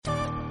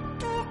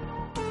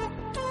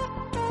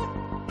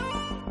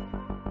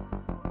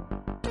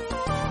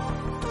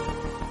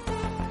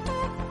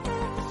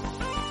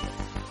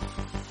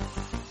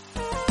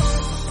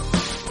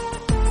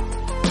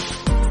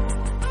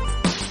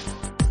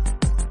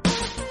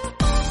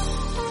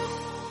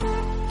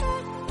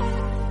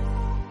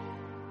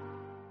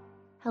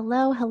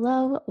Hello,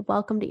 hello.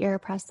 Welcome to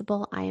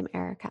Irrepressible. I am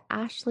Erica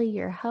Ashley,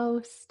 your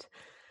host.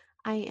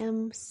 I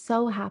am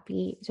so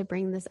happy to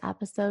bring this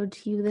episode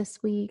to you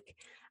this week.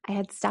 I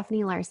had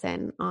Stephenie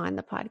Larsen on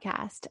the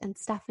podcast, and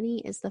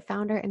Stephenie is the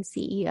founder and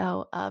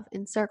CEO of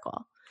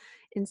Encircle.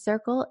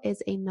 Encircle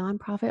is a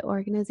nonprofit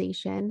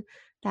organization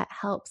that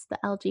helps the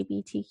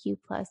LGBTQ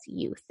plus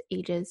youth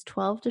ages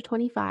 12 to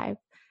 25,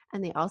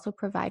 and they also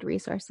provide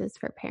resources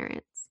for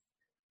parents.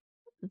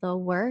 The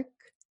work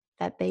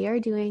that they are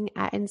doing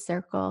at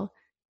Encircle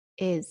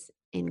is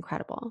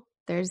incredible.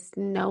 There's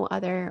no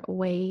other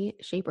way,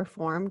 shape, or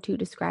form to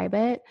describe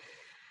it.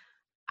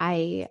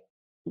 I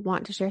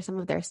want to share some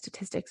of their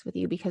statistics with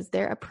you because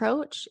their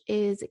approach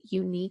is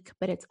unique,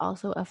 but it's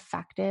also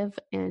effective.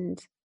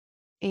 And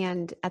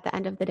at the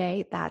end of the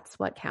day, that's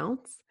what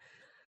counts.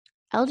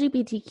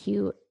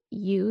 LGBTQ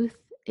youth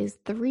is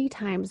 3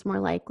 times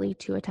more likely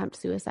to attempt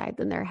suicide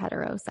than their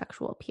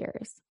heterosexual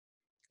peers.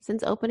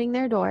 Since opening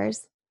their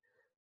doors,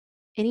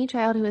 any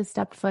child who has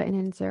stepped foot in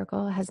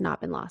Encircle has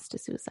not been lost to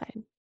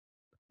suicide.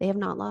 They have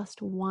not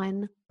lost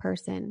one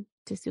person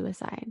to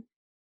suicide.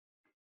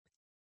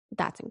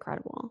 That's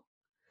incredible.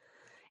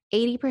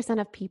 80%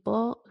 of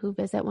people who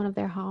visit one of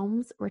their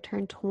homes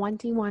return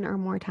 21 or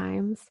more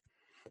times.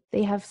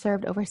 They have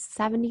served over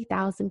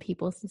 70,000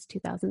 people since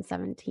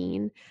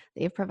 2017.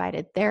 They have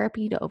provided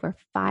therapy to over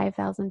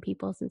 5,000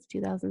 people since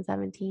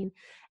 2017,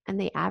 and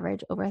they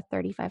average over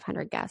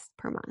 3,500 guests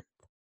per month.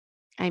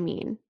 I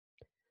mean,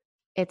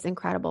 it's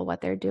incredible what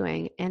they're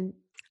doing. And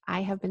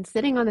I have been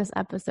sitting on this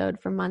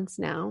episode for months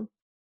now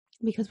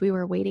because we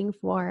were waiting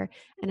for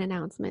an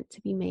announcement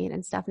to be made.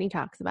 And Stephenie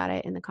talks about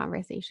it in the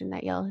conversation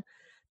that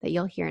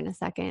you'll hear in a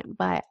second.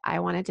 But I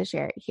wanted to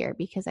share it here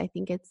because I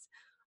think it's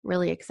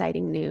really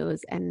exciting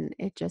news. And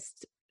it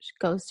just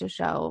goes to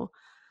show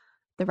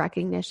the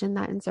recognition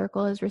that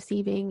Encircle is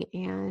receiving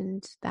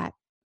and that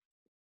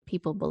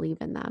people believe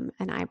in them.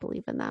 And I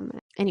believe in them.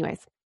 Anyways.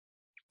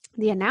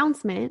 The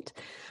announcement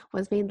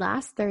was made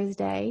last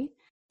Thursday.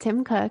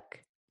 Tim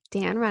Cook,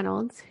 Dan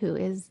Reynolds, who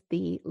is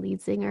the lead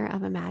singer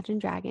of Imagine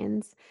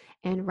Dragons,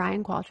 and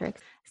Ryan Qualtrics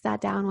sat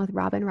down with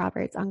Robin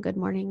Roberts on Good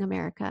Morning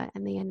America,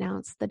 and they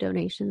announced the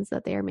donations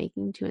that they are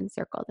making to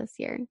Encircle this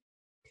year.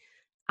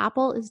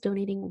 Apple is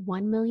donating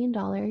 $1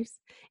 million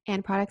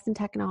and products and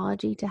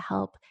technology to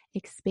help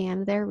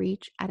expand their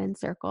reach at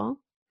Encircle.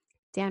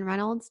 Dan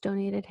Reynolds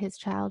donated his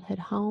childhood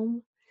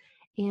home.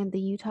 And the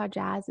Utah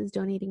Jazz is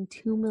donating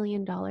 $2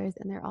 million, and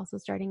they're also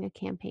starting a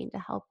campaign to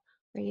help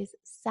raise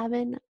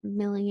 $7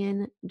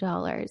 million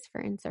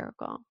for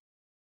Encircle.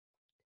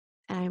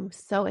 And I'm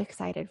so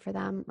excited for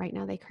them. Right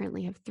now, they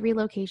currently have 3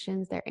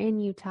 locations. They're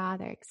in Utah.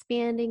 They're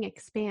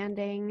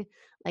expanding.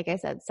 Like I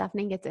said,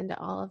 Stephenie gets into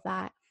all of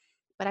that.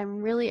 But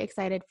I'm really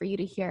excited for you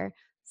to hear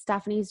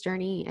Stephenie's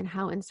journey and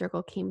how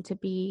Encircle came to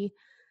be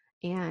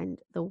and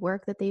the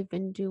work that they've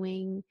been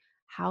doing,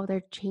 how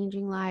they're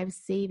changing lives,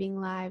 saving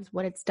lives,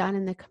 what it's done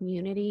in the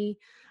community.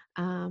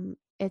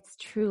 It's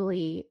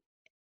truly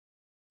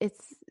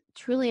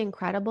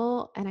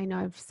incredible. And I know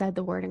I've said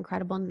the word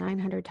incredible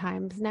 900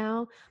 times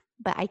now,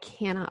 but I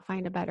cannot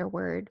find a better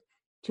word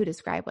to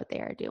describe what they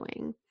are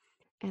doing.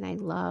 And I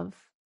love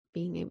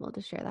being able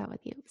to share that with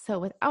you. So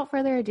without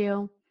further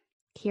ado,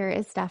 here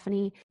is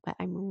Stephenie. But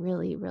I'm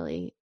really,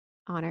 really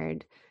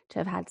honored to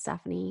have had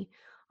Stephenie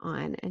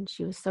on, and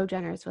she was so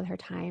generous with her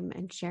time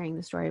and sharing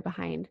the story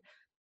behind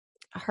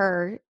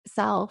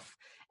herself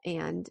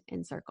and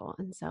Encircle.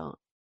 And so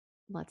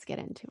let's get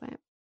into it.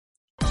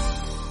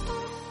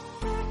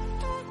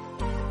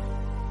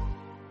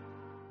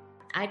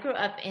 I grew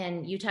up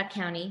in Utah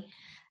County,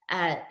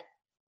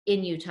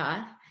 in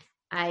Utah.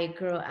 I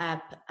grew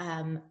up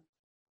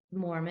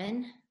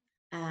Mormon.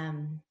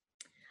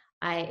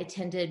 I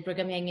attended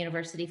Brigham Young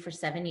University for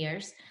 7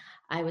 years.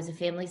 I was a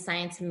family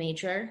science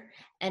major.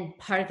 And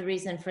part of the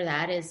reason for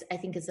that is I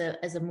think as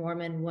a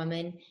Mormon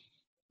woman,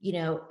 you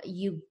know,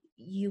 you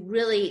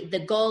really,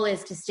 the goal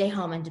is to stay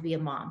home and to be a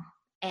mom.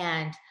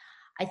 And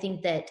I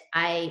think that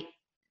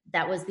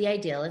was the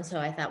ideal. And so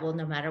I thought, well,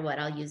 no matter what,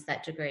 I'll use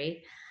that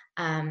degree.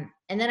 And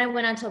then I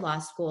went on to law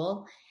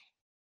school.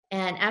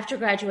 And after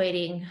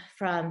graduating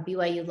from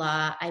BYU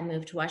Law, I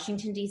moved to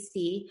Washington,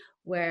 D.C.,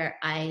 where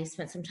I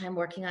spent some time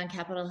working on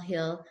Capitol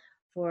Hill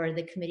for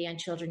the Committee on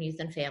Children,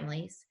 Youth, and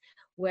Families,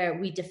 where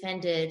we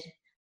defended,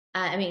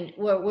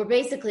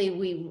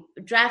 we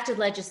drafted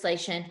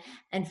legislation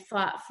and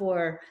fought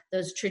for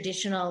those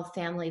traditional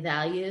family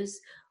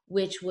values,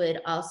 which would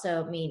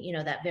also mean, you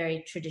know, that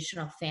very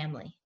traditional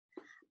family.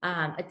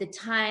 At the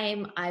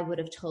time, I would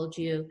have told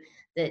you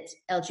that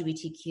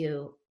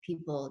LGBTQ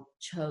people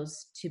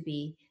chose to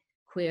be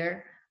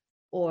queer,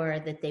 or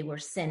that they were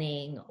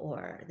sinning,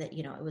 or that,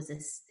 you know, it was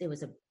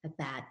a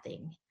bad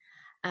thing.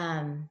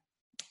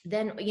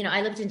 Then, you know,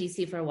 I lived in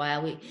DC for a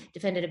while. We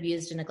defended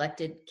abused and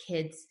neglected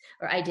kids,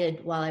 or I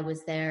did while I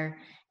was there,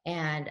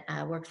 and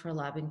worked for a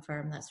lobbying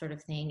firm, that sort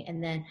of thing.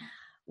 And then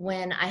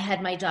when I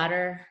had my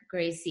daughter,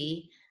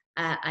 Gracie,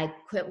 I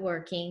quit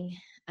working,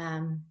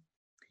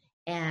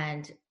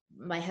 and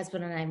my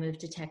husband and I moved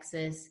to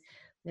Texas.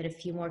 We had a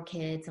few more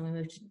kids, and we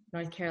moved to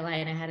North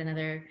Carolina, had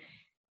another,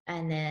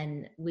 and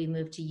then we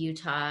moved to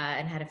Utah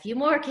and had a few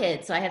more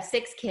kids. So I have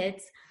 6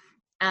 kids.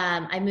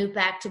 I moved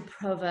back to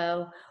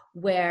Provo,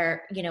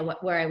 where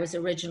I was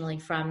originally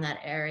from, that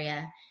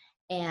area,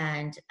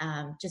 and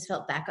just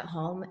felt back at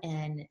home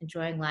and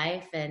enjoying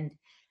life. And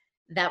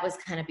that was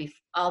kind of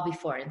all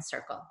before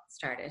Encircle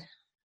started.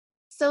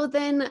 So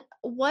then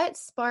what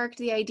sparked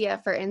the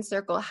idea for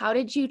Encircle? How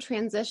did you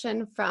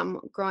transition from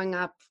growing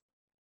up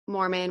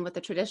Mormon with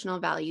the traditional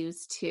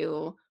values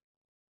to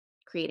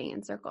creating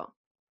Encircle?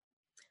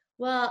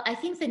 Well, I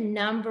think the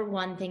number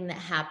one thing that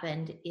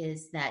happened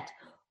is that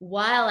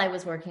while I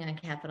was working on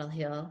Capitol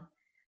Hill,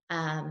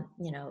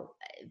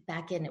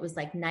 back in, it was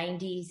like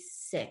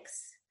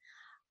 96,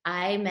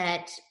 I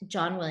met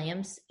John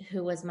Williams,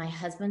 who was my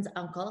husband's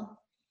uncle.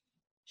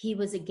 He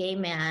was a gay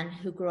man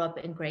who grew up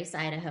in Grace,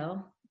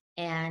 Idaho.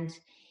 And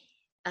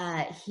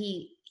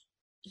he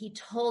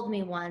told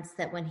me once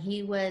that when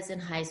he was in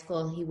high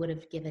school, he would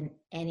have given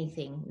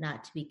anything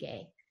not to be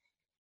gay.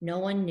 No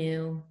one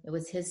knew. It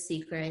was his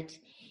secret.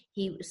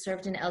 He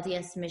served an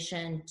LDS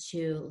mission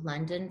to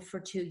London for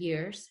 2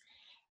 years.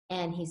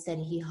 And he said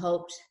he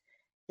hoped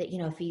that,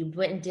 if he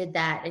went and did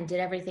that and did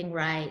everything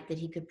right, that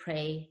he could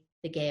pray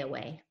the gay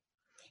away.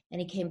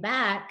 And he came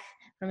back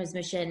from his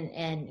mission,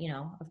 and,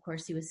 of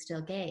course, he was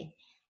still gay.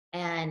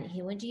 And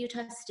he went to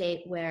Utah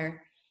State,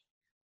 where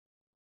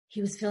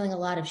he was feeling a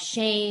lot of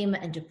shame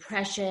and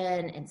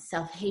depression and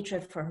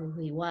self-hatred for who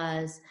he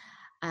was.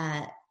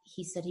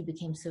 He said he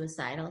became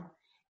suicidal,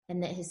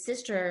 and that his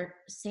sister,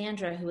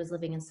 Sandra, who was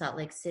living in Salt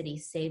Lake City,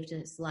 saved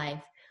his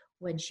life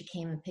when she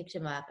came and picked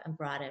him up and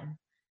brought him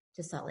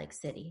to Salt Lake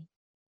City.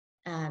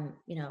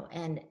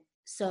 And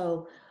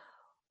so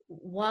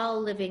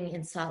while living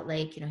in Salt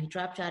Lake, he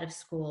dropped out of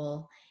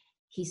school.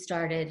 He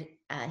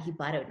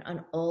bought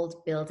an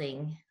old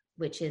building,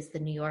 which is the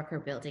New Yorker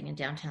building in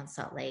downtown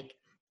Salt Lake,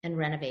 and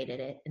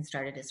renovated it and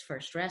started his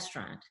first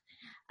restaurant,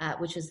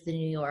 which was the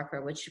New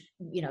Yorker, which,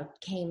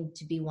 came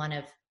to be one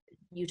of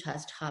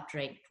Utah's top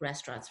ranked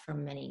restaurants for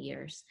many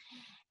years.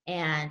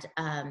 And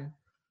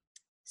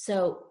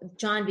so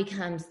John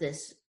becomes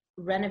this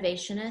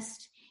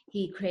renovationist.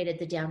 He created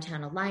the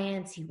Downtown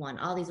Alliance. He won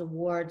all these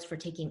awards for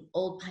taking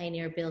old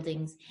pioneer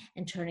buildings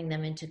and turning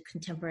them into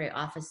contemporary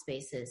office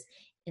spaces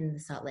in the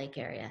Salt Lake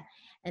area.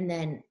 And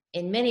then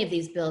in many of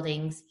these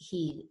buildings,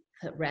 he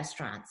put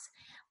restaurants,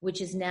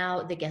 which is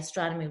now the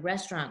Gastronomy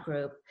Restaurant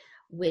Group,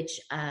 which,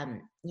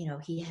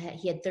 he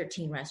had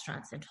 13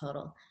 restaurants in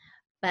total.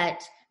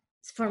 But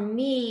for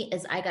me,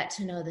 as I got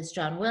to know this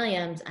John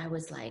Williams, I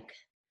was like,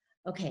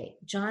 okay,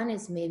 John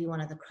is maybe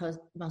one of the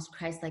most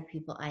Christ-like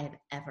people I have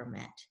ever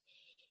met.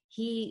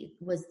 He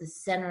was the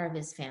center of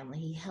his family.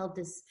 He held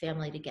this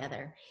family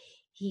together.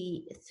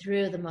 He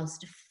threw the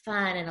most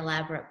fun and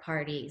elaborate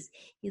parties.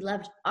 He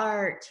loved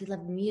art. He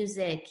loved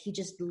music. He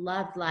just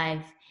loved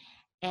life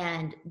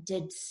and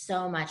did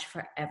so much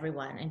for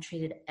everyone and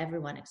treated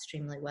everyone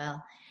extremely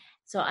well.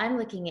 So I'm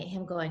looking at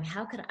him going,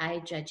 how could I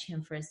judge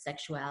him for his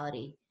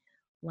sexuality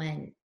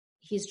when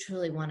he's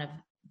truly one of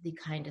the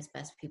kindest,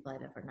 best people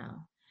I've ever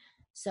known?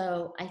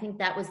 So I think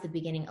that was the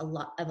beginning of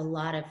a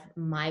lot of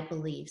my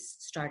beliefs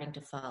starting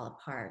to fall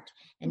apart,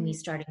 and me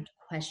starting to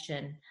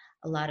question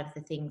a lot of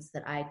the things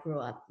that I grew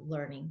up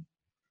learning.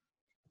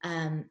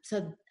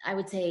 So I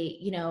would say,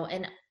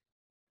 and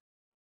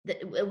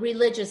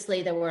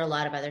religiously, there were a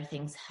lot of other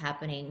things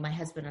happening. My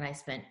husband and I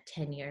spent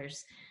 10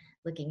 years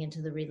looking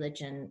into the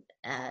religion,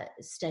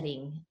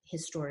 studying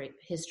history,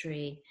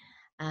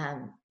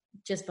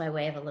 just by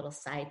way of a little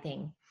side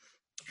thing.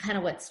 Kind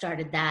of what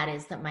started that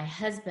is that my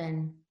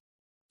husband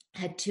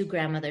had 2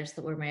 grandmothers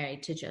that were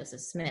married to Joseph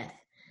Smith.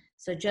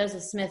 So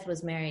Joseph Smith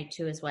was married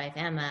to his wife,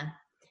 Emma,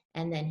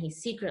 and then he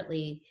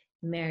secretly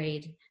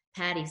married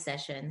Patty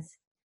Sessions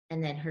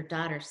and then her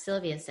daughter,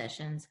 Sylvia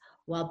Sessions,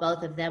 while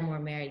both of them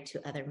were married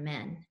to other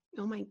men.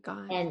 Oh my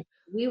God. And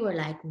we were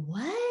like,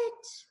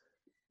 what?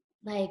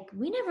 Like,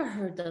 we never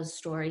heard those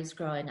stories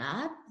growing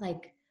up.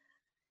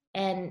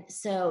 And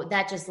so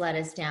that just led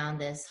us down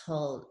this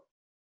whole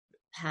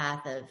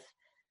path of,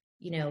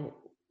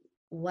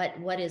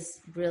 what is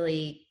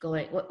really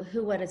going,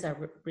 what is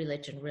our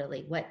religion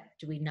really? What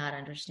do we not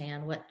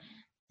understand? What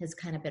has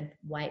kind of been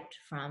wiped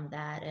from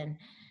that? And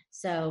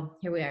so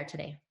here we are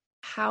today.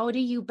 How do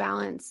you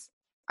balance?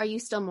 Are you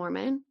still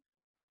Mormon?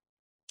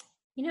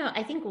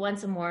 I think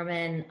once a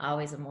Mormon,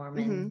 always a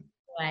Mormon. Mm-hmm.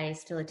 Do I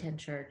still attend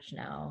church?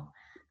 No.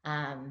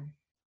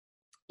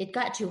 It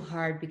got too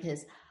hard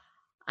because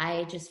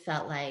I just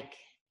felt like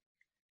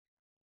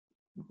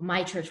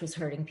my church was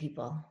hurting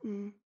people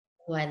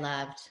who I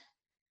loved.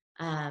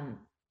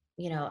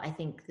 I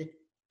think that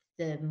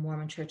the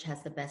Mormon church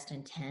has the best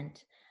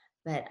intent,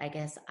 but I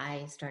guess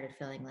I started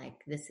feeling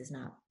like this is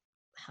not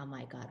how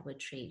my God would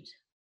treat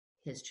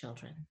his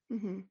children.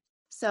 Mm-hmm.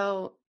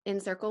 So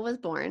Encircle was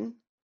born.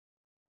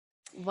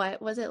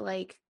 What was it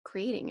like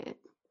creating it?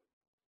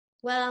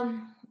 Well,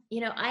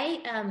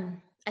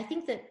 I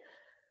think that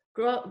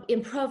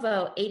in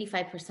Provo,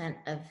 85%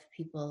 of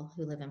people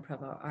who live in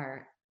Provo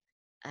are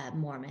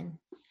Mormon.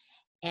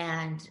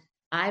 And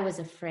I was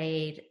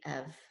afraid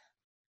of,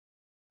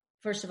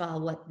 first of all,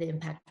 what the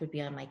impact would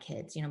be on my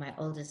kids. My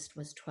oldest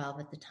was 12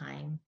 at the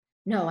time.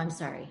 No, I'm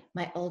sorry.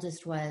 My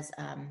oldest was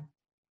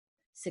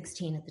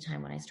 16 at the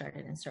time when I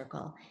started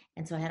Encircle.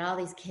 And so I had all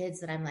these kids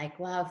that I'm like,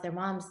 wow, if their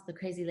mom's the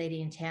crazy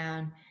lady in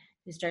town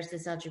who starts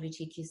this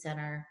LGBTQ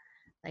center,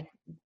 like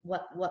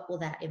what will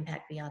that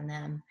impact be on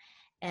them?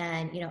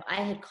 And,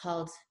 I had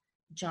called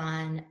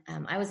John.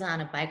 I was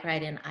on a bike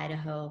ride in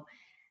Idaho.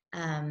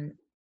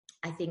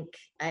 I think,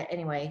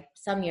 anyway,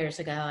 some years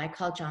ago, I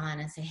called John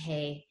and said,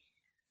 hey,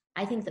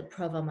 I think that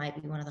Provo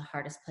might be one of the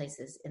hardest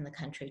places in the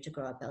country to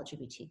grow up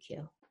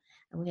LGBTQ.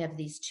 And we have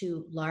these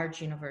two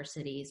large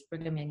universities,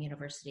 Brigham Young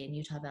University and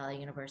Utah Valley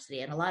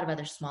University, and a lot of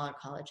other smaller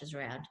colleges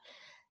around.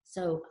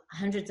 So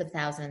hundreds of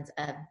thousands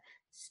of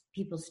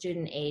people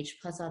student age,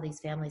 plus all these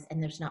families,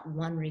 and there's not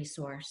one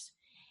resource.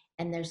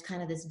 And there's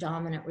kind of this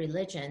dominant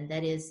religion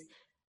that is,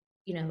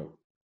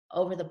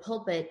 over the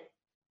pulpit,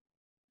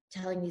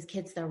 telling these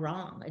kids they're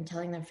wrong and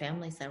telling their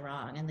families they're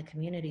wrong and the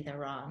community they're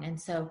wrong. And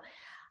so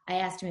I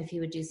asked him if he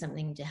would do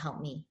something to help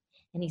me.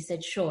 And he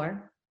said,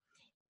 sure.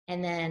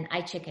 And then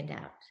I chickened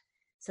out.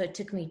 So it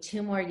took me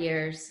 2 more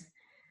years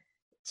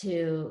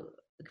to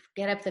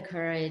get up the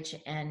courage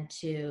and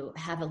to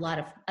have a lot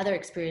of other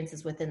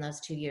experiences within those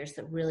 2 years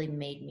that really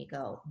made me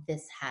go,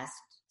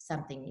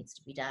 something needs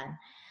to be done.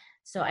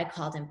 So I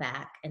called him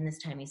back, and this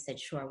time he said,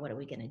 sure, what are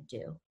we going to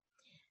do?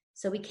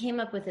 So we came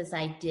up with this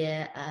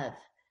idea of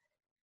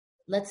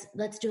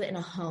let's do it in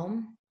a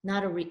home,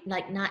 not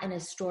not in a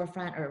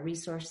storefront or a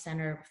resource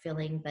center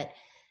filling, but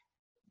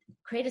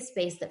create a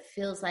space that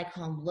feels like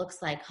home,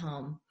 looks like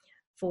home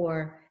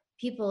for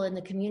people in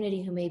the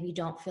community who maybe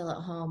don't feel at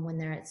home when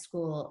they're at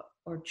school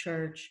or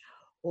church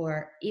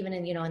or even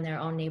in their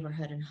own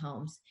neighborhood and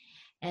homes.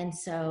 And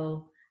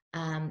so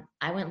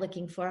I went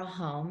looking for a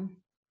home,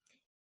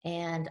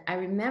 and I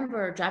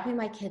remember dropping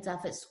my kids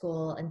off at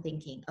school and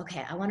thinking,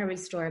 okay, I want to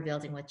restore a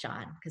building with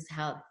John, because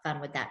how fun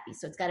would that be?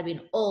 So it's got to be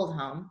an old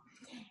home.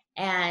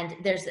 And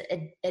there's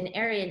an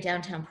area in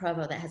downtown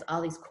Provo that has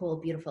all these cool,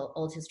 beautiful,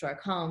 old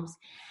historic homes.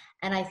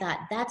 And I thought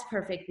that's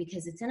perfect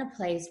because it's in a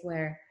place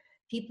where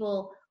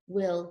people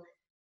will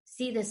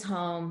see this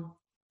home.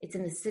 It's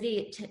in the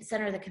city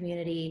center of the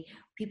community.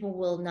 People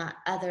will not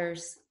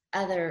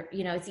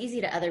it's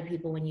easy to other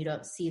people when you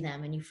don't see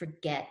them and you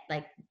forget,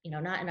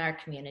 not in our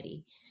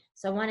community.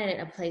 So I wanted it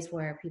in a place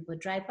where people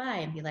would drive by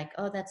and be like,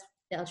 oh, that's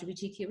the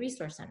LGBTQ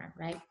resource center,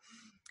 right?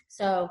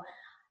 So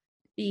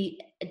the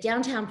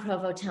downtown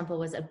Provo temple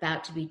was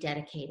about to be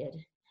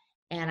dedicated.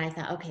 And I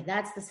thought, okay,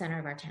 that's the center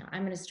of our town.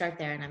 I'm going to start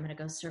there and I'm going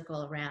to go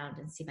circle around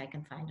and see if I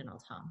can find an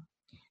old home.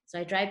 So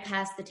I drive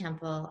past the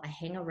temple. I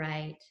hang a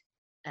right,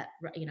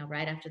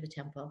 right after the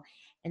temple.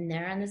 And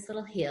there on this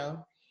little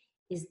hill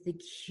is the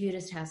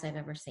cutest house I've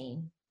ever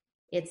seen.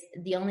 It's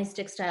the only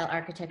stick style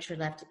architecture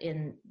left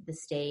in the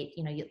state.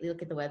 You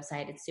look at the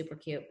website, it's super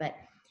cute, but,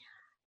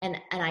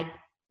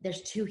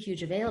 there's 2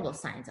 huge available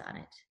signs on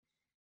it.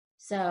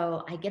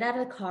 So I get out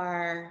of the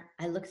car,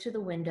 I look through the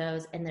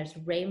windows, and there's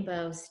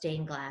rainbow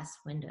stained glass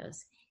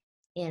windows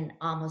in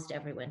almost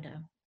every window.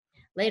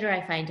 Later,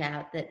 I find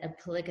out that a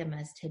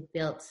polygamist had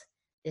built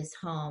this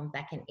home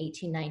back in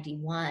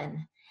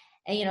 1891.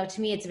 And,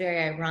 to me, it's very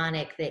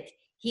ironic that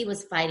he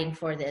was fighting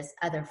for this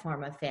other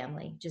form of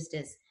family, just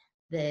as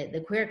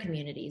the queer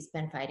community's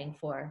been fighting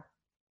for,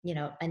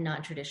 a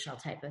non-traditional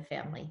type of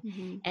family.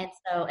 Mm-hmm. And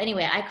so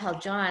anyway, I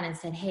called John and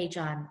said, hey,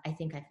 John, I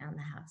think I found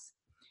the house.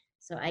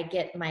 So I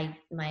get my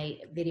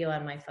video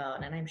on my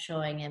phone and I'm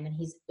showing him, and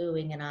he's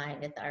oohing and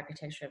eyeing at the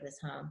architecture of this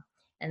home.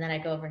 And then I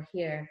go over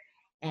here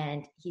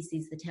and he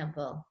sees the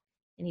temple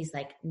and he's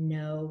like,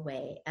 no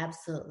way,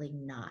 absolutely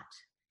not.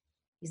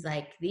 He's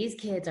like, these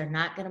kids are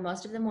not going to,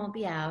 most of them won't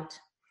be out.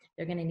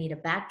 They're going to need a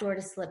back door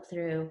to slip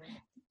through,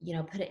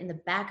 put it in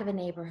the back of a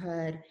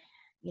neighborhood,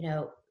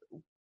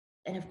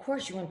 and of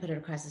course you wouldn't put it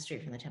across the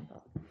street from the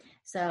temple.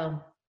 So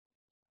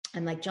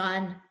I'm like,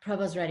 John,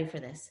 Provo's ready for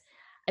this.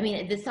 I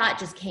mean, the thought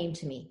just came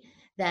to me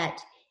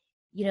that,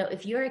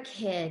 if you're a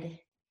kid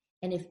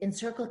and if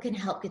Encircle can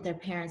help get their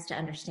parents to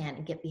understand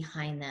and get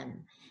behind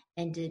them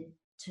and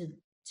to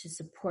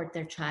support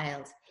their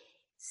child,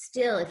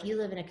 still, if you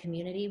live in a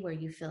community where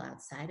you feel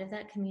outside of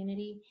that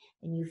community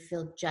and you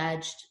feel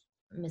judged,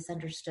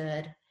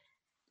 misunderstood,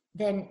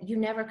 then you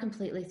never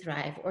completely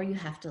thrive, or you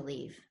have to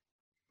leave.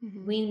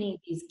 Mm-hmm. We need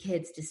these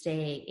kids to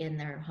stay in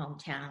their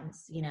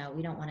hometowns. We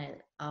don't want to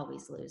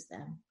always lose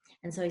them.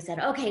 And so he said,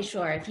 okay,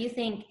 sure. If you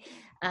think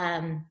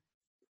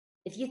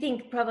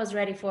Provo's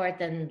ready for it,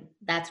 then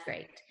that's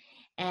great.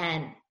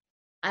 And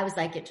I was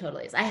like, it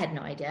totally is. I had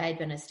no idea. I'd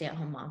been a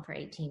stay-at-home mom for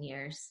 18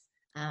 years.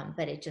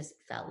 But it just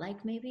felt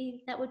like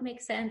maybe that would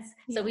make sense.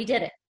 Yeah. So we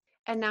did it.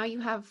 And now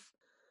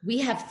we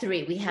have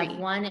 3. We have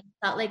 1 in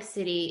Salt Lake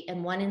City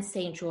and 1 in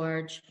St.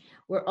 George.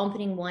 We're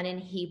opening 1 in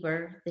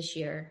Heber this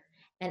year,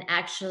 and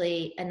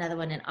actually another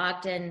one in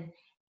Ogden,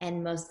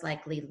 and most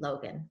likely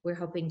Logan. We're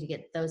hoping to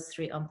get those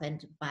 3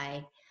 opened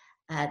by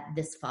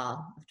this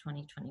fall of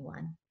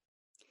 2021.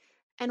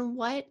 And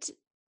what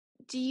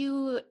do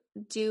you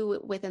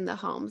do within the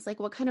homes? Like,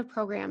 what kind of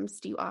programs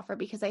do you offer?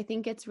 Because I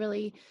think it's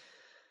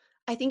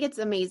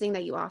amazing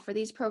that you offer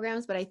these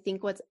programs, but I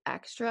think what's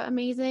extra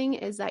amazing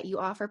is that you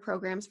offer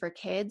programs for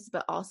kids,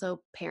 but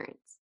also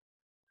parents.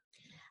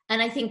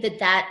 And I think that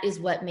that is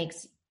what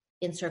makes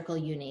Encircle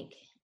unique.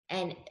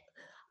 And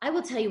I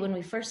will tell you, when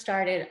we first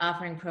started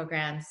offering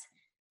programs,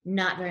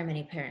 not very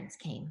many parents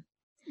came.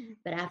 Mm.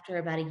 But after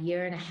about a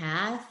year and a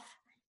half,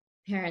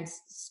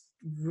 parents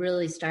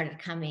really started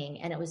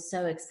coming. And it was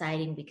so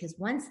exciting because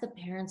once the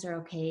parents are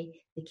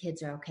okay, the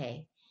kids are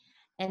okay.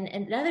 And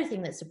another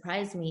thing that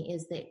surprised me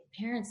is that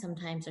parents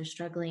sometimes are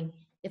struggling,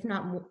 if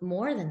not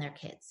more than their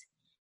kids.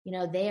 You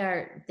know, they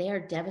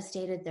are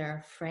devastated,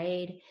 they're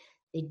afraid,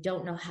 they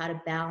don't know how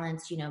to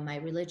balance, you know, my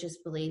religious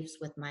beliefs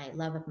with my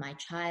love of my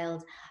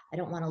child. I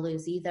don't want to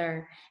lose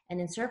either.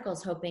 And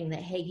Encircle's hoping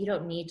that, hey, you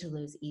don't need to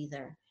lose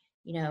either.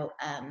 You know,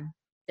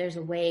 there's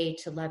a way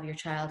to love your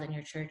child and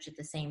your church at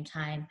the same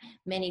time.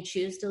 Many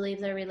choose to leave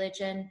their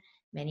religion,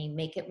 many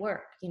make it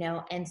work, you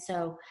know. And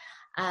so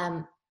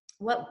um,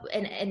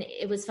 and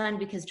it was fun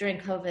because during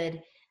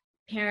COVID,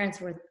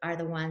 parents are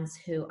the ones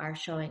who are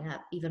showing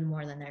up even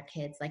more than their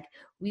kids. Like,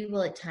 we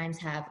will at times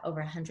have over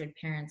 100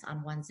 parents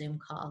on one Zoom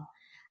call,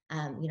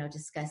 you know,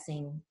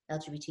 discussing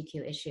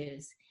LGBTQ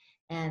issues,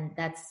 and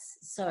that's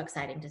so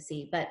exciting to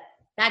see. But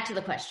back to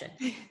the question.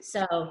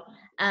 So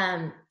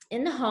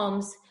in the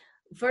homes,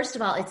 first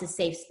of all, it's a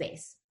safe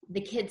space. The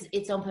kids,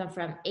 it's open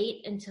from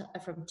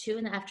 2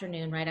 in the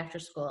afternoon, right after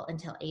school,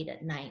 until 8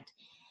 at night.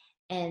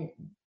 And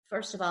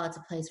first of all, it's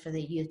a place for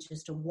the youth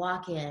just to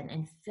walk in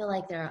and feel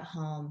like they're at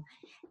home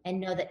and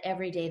know that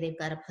every day they've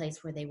got a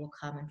place where they will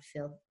come and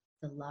feel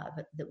the love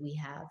that we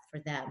have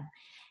for them.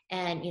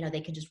 And, you know,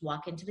 they can just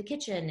walk into the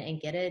kitchen and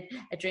get a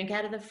drink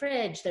out of the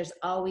fridge. There's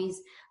always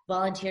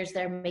volunteers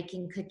there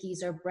making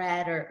cookies or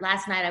bread. Or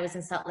last night I was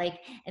in Salt Lake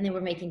and they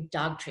were making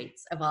dog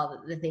treats of all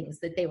the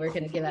things that they were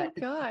going to give out.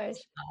 Oh my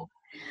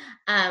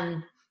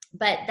gosh.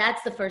 But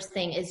that's the first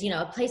thing is, you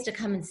know, a place to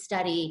come and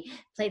study,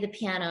 play the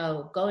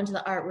piano, go into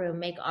the art room,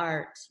 make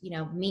art, you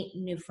know, meet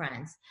new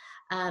friends.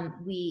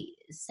 We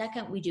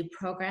do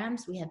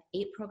programs. We have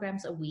 8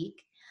 programs a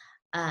week.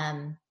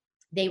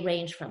 They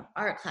range from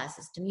art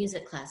classes to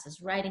music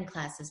classes, writing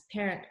classes,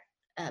 parent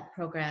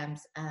programs,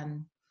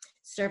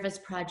 service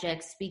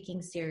projects,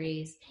 speaking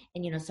series.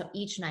 And, you know, so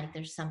each night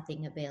there's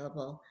something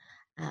available.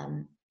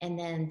 And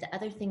then the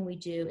other thing we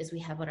do is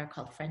we have what are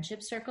called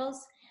friendship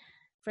circles.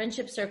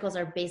 Friendship circles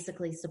are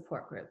basically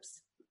support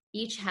groups.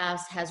 Each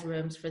house has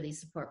rooms for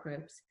these support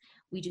groups.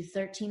 We do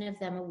 13 of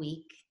them a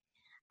week.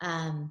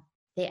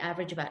 They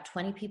average about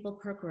 20 people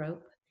per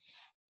group.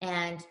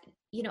 And,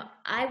 you know,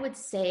 I would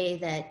say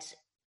that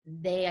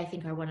they, I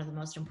think, are one of the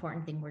most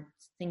important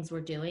things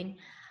we're doing.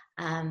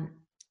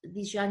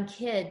 These young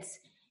kids,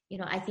 you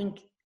know, I think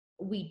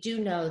we do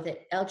know that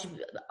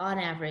on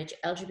average,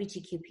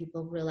 LGBTQ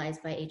people realize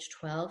by age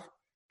 12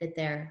 that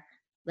they're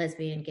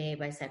lesbian, gay,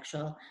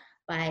 bisexual.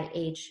 By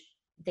age,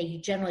 they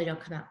generally don't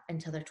come out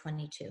until they're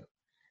 22.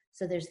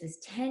 So there's this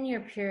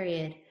 10-year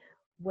period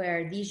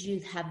where these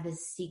youth have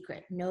this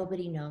secret.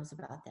 Nobody knows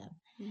about them.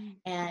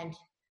 Mm.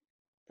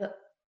 But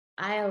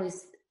I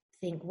always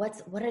think,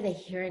 what are they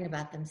hearing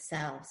about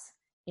themselves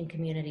in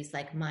communities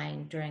like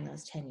mine during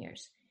those 10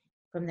 years?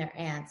 From their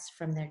aunts,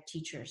 from their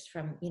teachers,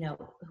 from, you know,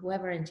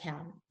 whoever in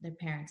town, their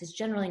parents. It's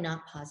generally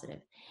not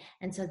positive.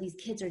 And so these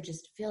kids are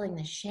just feeling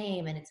the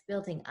shame and it's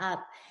building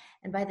up.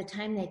 And by the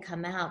time they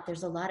come out,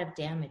 there's a lot of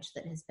damage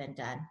that has been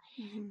done.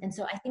 Mm-hmm. And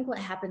so I think what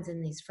happens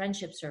in these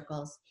friendship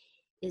circles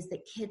is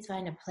that kids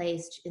find a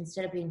place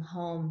instead of being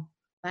home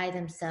by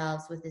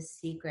themselves with this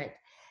secret.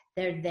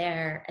 They're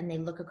there and they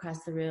look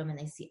across the room and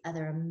they see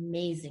other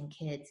amazing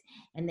kids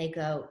and they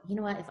go, you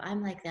know what, if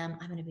I'm like them,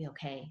 I'm going to be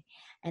okay.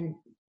 And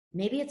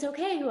maybe it's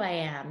okay who I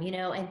am, you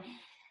know. And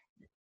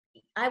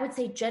I would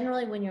say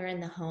generally when you're in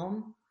the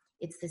home,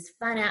 it's this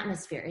fun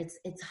atmosphere.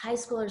 It's high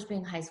schoolers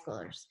being high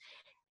schoolers,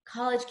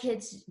 college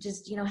kids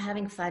just, you know,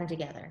 having fun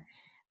together.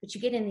 But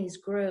you get in these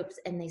groups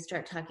and they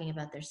start talking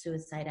about their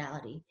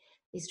suicidality.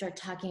 They start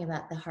talking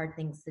about the hard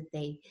things that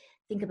they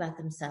think about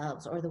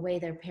themselves or the way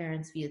their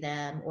parents view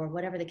them or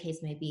whatever the case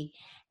may be.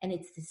 And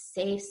it's the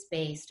safe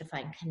space to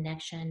find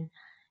connection,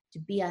 to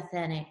be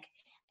authentic,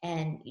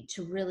 and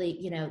to really,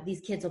 you know, these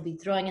kids will be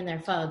throwing in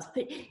their phones,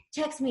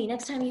 text me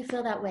next time you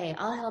feel that way.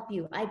 I'll help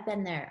you. I've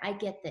been there. I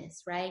get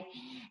this, right?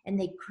 And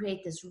they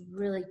create this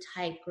really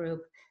tight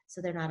group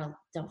so they're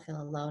don't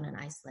feel alone and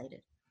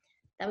isolated.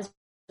 That was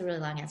a really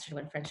long answer to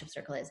what a friendship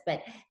circle is.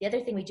 But the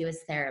other thing we do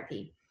is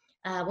therapy.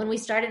 When we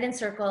started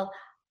Encircle,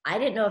 I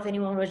didn't know if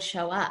anyone would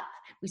show up.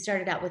 We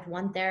started out with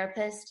 1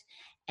 therapist,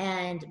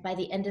 and by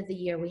the end of the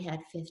year, we had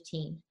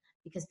 15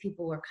 because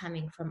people were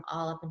coming from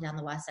all up and down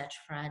the Wasatch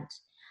Front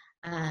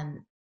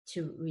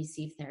to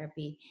receive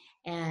therapy.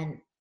 And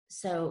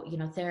so, you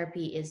know,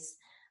 therapy is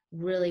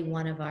really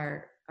one of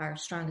our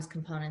strongest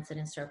components at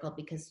Encircle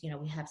because, you know,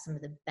 we have some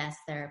of the best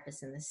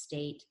therapists in the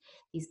state.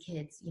 These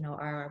kids, you know,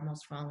 are our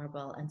most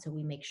vulnerable. And so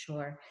we make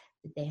sure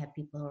that they have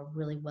people who are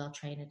really well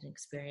trained and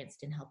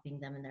experienced in helping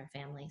them and their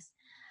families.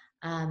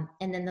 And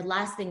then the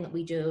last thing that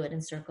we do at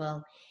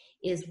Encircle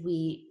is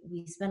we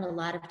spend a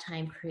lot of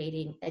time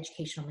creating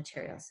educational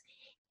materials,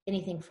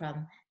 anything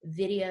from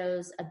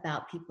videos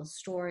about people's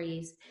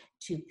stories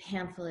to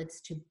pamphlets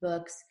to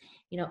books,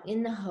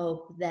 in the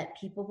hope that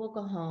people will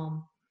go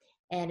home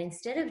and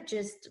instead of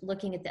just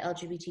looking at the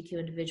LGBTQ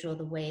individual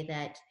the way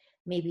that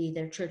maybe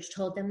their church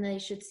told them they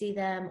should see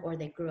them or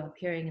they grew up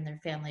hearing in their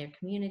family or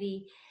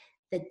community,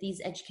 that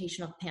these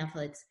educational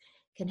pamphlets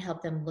can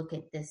help them look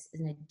at this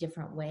in a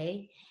different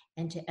way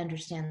and to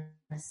understand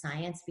the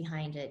science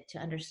behind it, to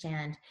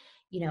understand,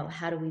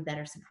 how do we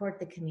better support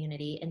the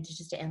community, and to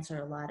just answer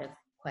a lot of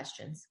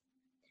questions.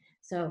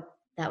 So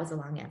that was a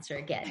long answer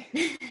again.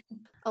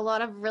 A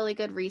lot of really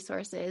good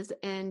resources.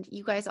 And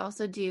you guys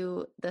also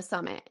do the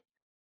summit.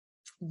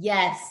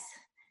 Yes.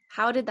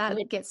 How did that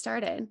get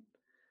started?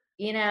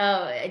 We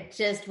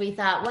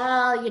thought,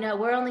 well,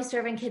 we're only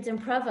serving kids in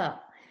Provo.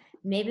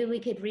 Maybe we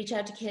could reach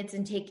out to kids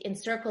and take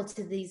Encircle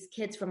to these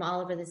kids from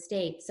all over the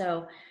state.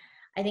 So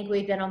I think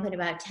we've been open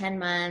about 10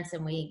 months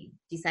and we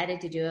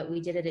decided to do it. We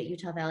did it at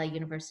Utah Valley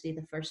University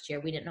the first year.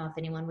 We didn't know if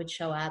anyone would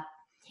show up.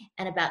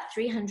 And about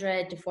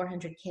 300 to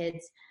 400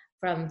 kids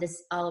from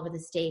this all over the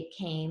state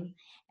came,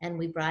 and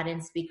we brought in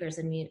speakers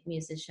and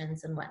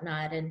musicians and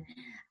whatnot. And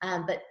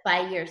but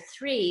by year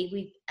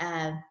 3,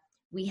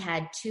 we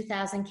had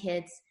 2,000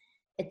 kids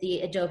at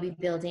the Adobe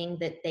building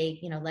that they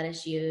let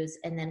us use,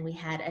 and then we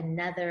had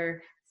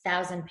another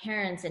 1,000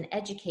 parents and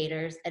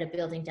educators at a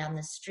building down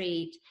the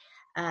street,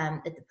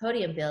 at the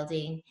podium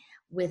building,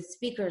 with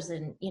speakers.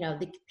 And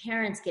the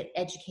parents get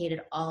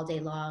educated all day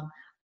long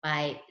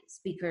by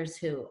speakers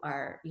who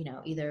are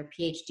either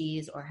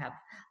PhDs or have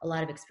a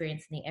lot of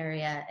experience in the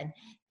area,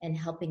 and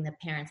helping the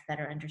parents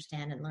better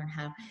understand and learn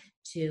how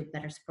to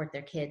better support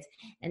their kids.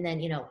 And then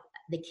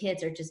the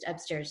kids are just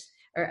upstairs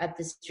or up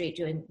the street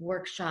doing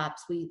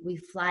workshops. We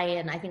fly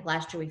in, I think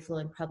last year we flew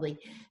in probably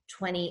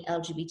 20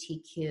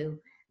 LGBTQ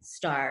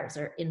stars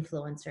or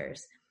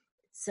influencers,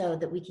 so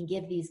that we can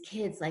give these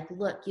kids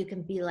look, you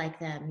can be like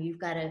them. You've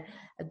got a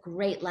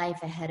great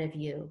life ahead of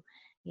you,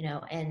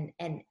 and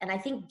I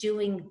think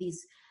doing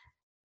these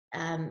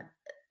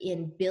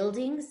in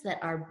buildings that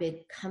are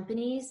big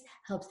companies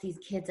helps these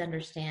kids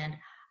understand,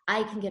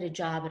 I can get a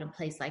job at a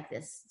place like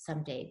this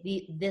someday.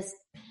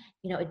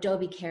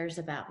 Adobe cares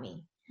about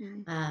me.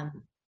 Mm-hmm.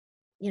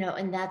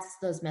 And that's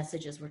those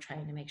messages we're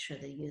trying to make sure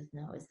the youth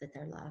know, is that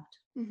they're loved.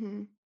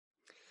 Mm-hmm.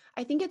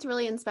 I think it's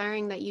really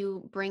inspiring that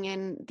you bring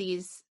in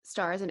these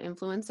stars and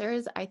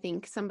influencers. I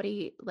think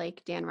somebody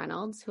like Dan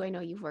Reynolds, who I know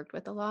you've worked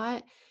with a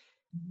lot,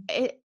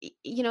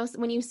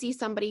 when you see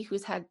somebody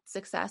who's had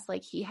success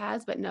like he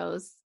has, but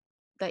knows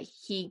that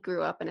he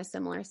grew up in a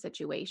similar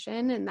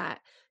situation in that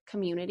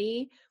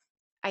community,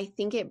 I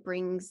think it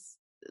brings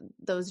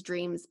those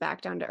dreams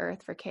back down to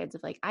earth for kids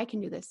of I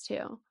can do this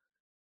too.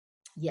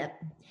 Yep.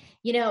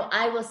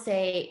 I will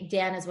say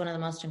Dan is one of the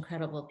most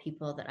incredible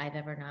people that I've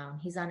ever known.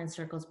 He's on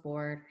Encircle's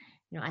board.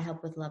 I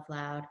help with Love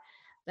Loud.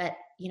 But,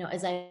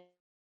 as I've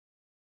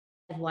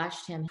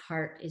watched him,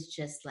 heart is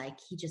just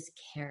he just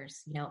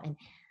cares, and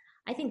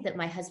I think that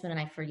my husband and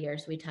I, for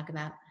years, we talk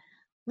about,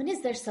 when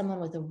is there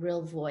someone with a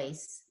real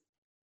voice,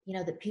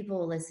 that people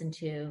will listen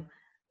to,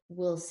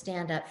 will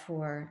stand up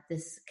for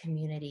this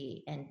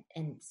community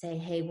and say,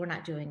 hey, we're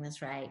not doing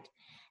this right.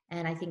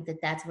 And I think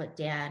that that's what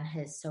Dan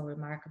has so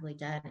remarkably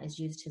done, is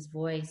used his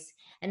voice,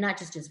 and not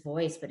just his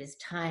voice, but his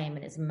time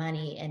and his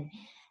money and,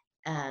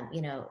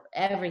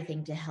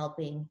 everything to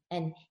helping.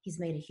 And he's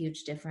made a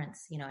huge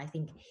difference. I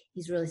think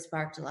he's really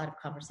sparked a lot of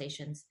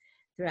conversations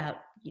throughout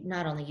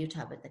not only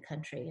Utah, but the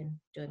country, and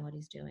doing what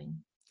he's doing.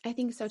 I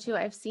think so too.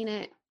 I've seen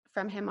it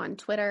from him on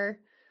Twitter.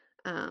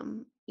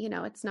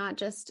 It's not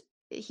just,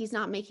 he's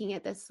not making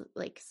it this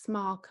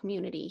small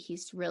community.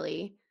 He's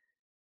really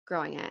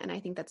growing it. And I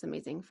think that's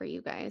amazing for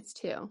you guys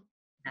too.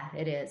 Yeah,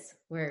 it is.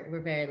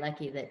 We're very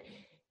lucky that,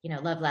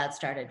 Love Loud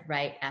started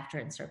right after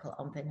Encircle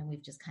opened, and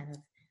we've just kind of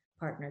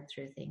partnered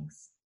through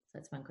things. So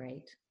it's been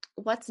great.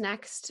 What's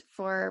next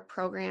for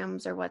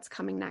programs, or what's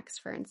coming next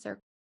for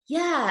Encircle?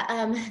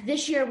 Yeah,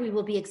 this year we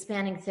will be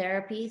expanding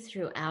therapy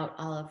throughout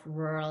all of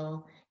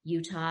rural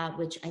Utah,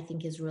 which I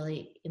think is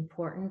really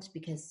important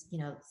because,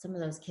 some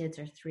of those kids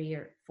are 3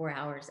 or 4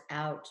 hours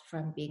out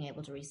from being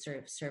able to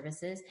receive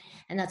services.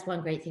 And that's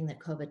one great thing that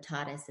COVID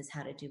taught us, is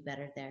how to do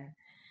better there.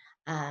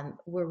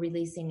 We're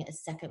releasing a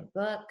second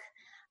book.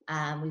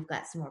 We've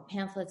got some more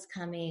pamphlets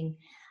coming.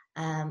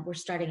 We're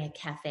starting a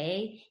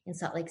cafe in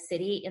Salt Lake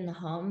City in the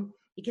home,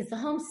 because the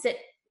homes sit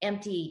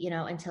empty,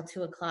 until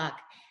 2:00.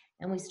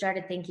 And we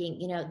started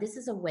thinking, this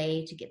is a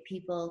way to get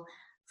people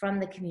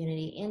from the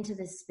community into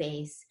this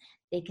space.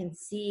 They can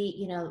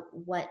see,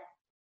 what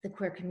the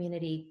queer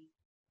community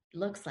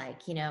looks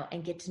like,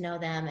 and get to know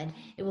them. And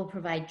it will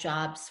provide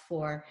jobs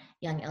for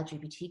young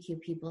LGBTQ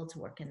people to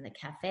work in the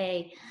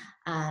cafe.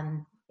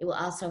 It will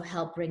also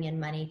help bring in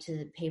money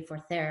to pay for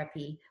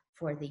therapy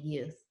for the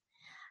youth.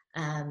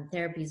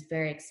 Therapy is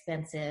very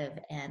expensive,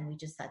 and we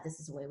just thought this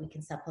is a way we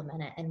can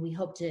supplement it. And we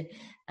hope to,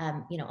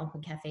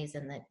 open cafes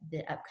in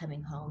the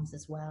upcoming homes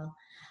as well.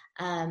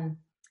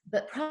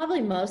 But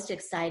probably most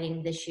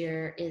exciting this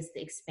year is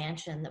the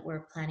expansion that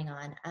we're planning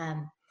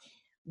on.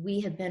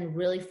 We have been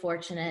really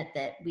fortunate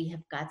that we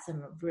have got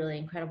some really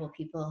incredible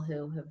people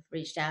who have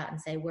reached out and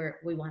say,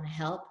 we want to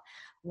help.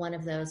 One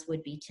of those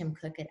would be Tim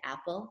Cook at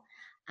Apple.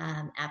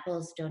 Apple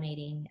is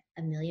donating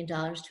 $1 million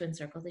to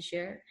Encircle this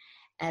year,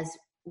 as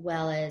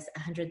well as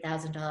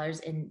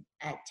 $100,000 in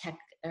tech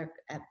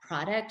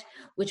product,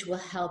 which will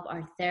help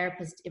our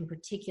therapists in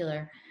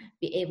particular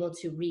be able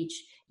to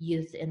reach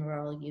youth in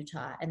rural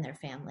Utah and their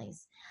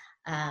families.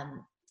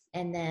 And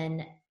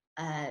then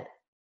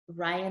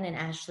Ryan and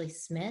Ashley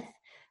Smith,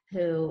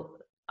 who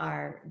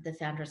are the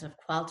founders of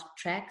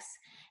Qualtrics,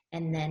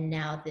 and then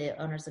now the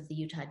owners of the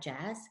Utah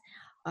Jazz,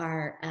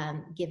 are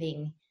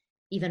giving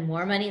even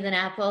more money than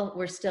Apple.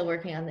 We're still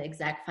working on the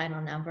exact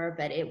final number,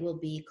 but it will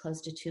be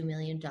close to $2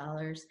 million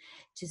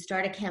to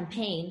start a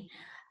campaign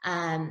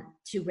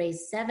to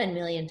raise $7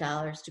 million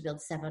to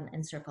build 7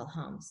 Encircle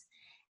homes.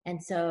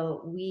 And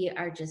so we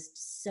are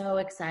just so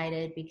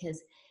excited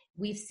because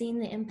we've seen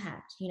the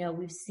impact.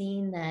 We've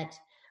seen that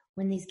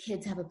when these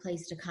kids have a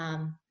place to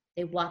come,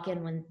 they walk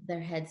in when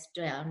their head's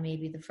down,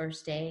 maybe the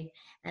first day,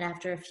 and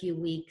after a few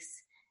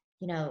weeks,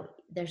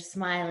 they're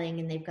smiling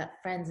and they've got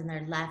friends and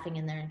they're laughing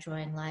and they're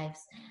enjoying life.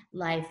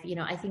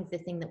 I think the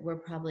thing that we're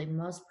probably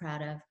most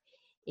proud of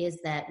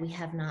is that we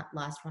have not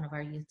lost one of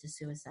our youth to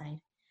suicide.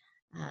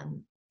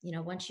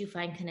 Once you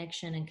find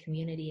connection and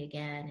community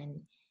again, and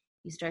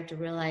you start to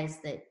realize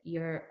that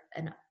you're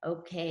an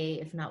okay,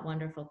 if not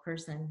wonderful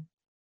person,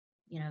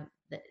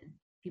 that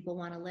people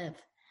want to live.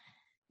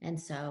 And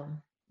so,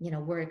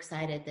 we're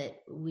excited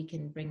that we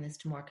can bring this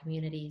to more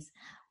communities.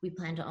 We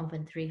plan to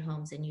open 3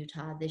 homes in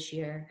Utah this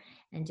year,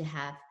 and to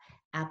have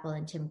Apple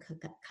and Tim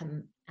Cook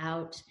come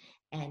out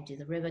and do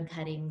the ribbon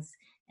cuttings.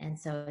 And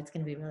so it's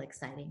going to be really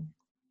exciting.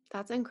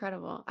 That's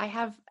incredible. I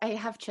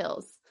have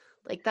chills.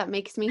 Like, that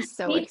makes me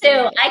so Me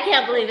excited. too. I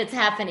can't believe it's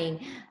happening,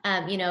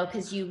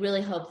 because you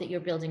really hope that you're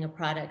building a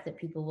product that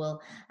people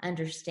will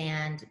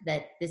understand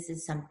that this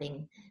is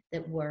something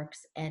that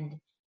works and,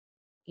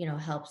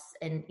 helps.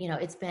 And,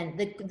 it's been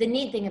the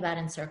neat thing about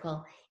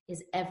Encircle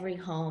is every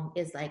home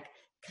is like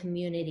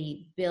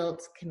community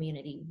built,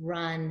 community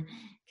run,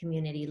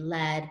 community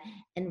led.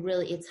 And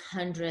really it's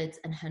hundreds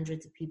and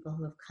hundreds of people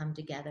who have come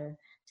together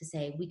to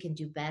say, we can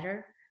do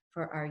better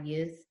for our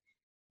youth.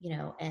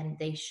 And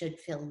they should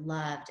feel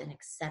loved and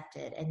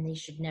accepted, and they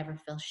should never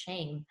feel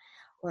shame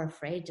or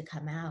afraid to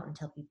come out and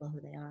tell people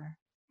who they are.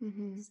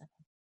 Mm-hmm. So.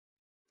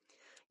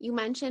 You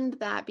mentioned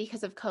that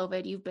because of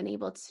COVID, you've been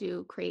able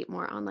to create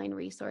more online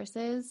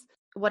resources.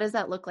 What does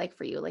that look like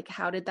for you? Like,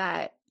 how did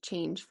that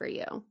change for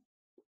you?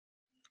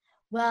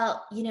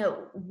 Well,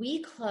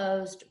 we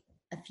closed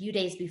a few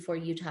days before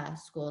Utah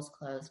schools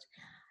closed.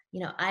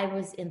 I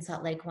was in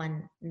Salt Lake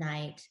one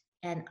night,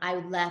 and I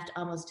left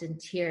almost in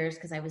tears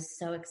because I was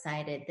so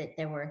excited that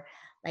there were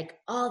like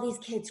all these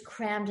kids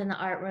crammed in the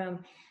art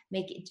room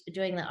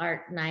doing the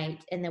art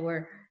night. And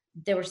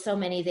there were so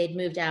many, they'd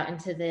moved out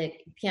into the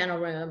piano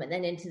room and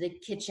then into the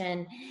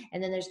kitchen.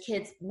 And then there's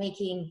kids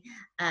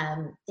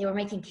they were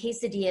making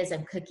quesadillas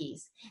and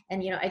cookies.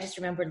 And, I just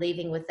remember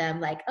leaving with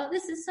them like, oh,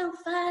 this is so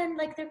fun.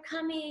 Like, they're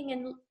coming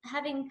and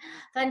having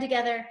fun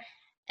together.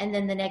 And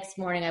then the next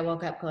morning I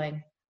woke up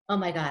going, oh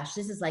my gosh,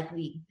 this is like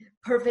the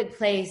perfect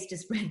place to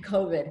spread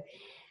COVID.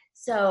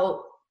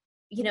 So,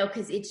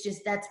 because it's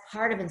just, that's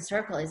part of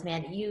Encircle is,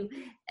 man, you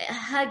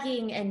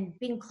hugging and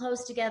being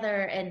close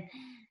together. And,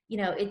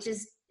 it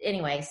just,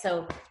 anyway,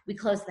 so we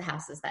closed the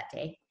houses that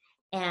day.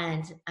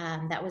 And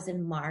that was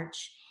in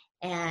March.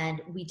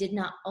 And we did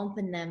not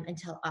open them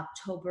until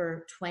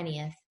October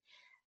 20th.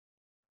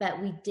 But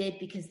we did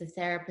because the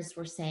therapists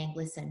were saying,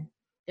 listen,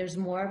 there's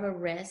more of a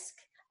risk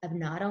of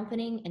not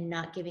opening and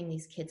not giving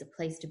these kids a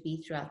place to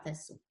be throughout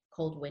this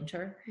cold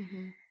winter.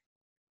 Mm-hmm.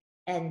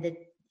 And that,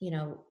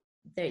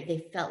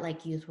 they felt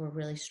like youth were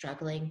really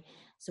struggling.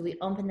 So we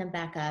opened them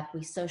back up.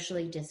 We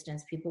socially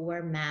distanced. People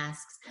wear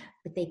masks,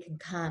 but they can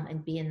come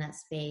and be in that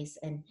space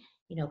and,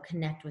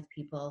 connect with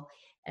people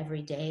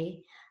every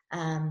day.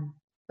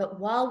 But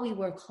while we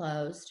were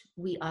closed,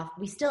 we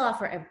still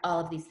offer all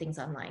of these things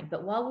online.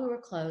 But while we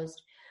were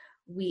closed,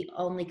 we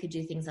only could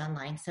do things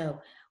online. So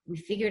we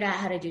figured out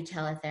how to do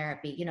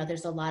teletherapy.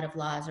 There's a lot of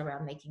laws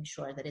around making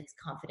sure that it's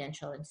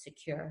confidential and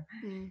secure.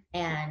 Mm.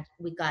 And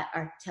we got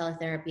our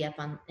teletherapy up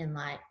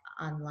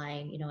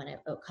online, in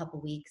a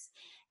couple weeks.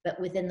 But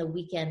within the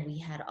weekend, we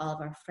had all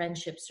of our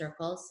friendship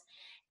circles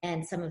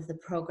and some of the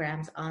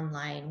programs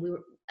online. We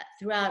were,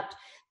 throughout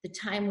the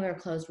time we were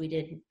closed, we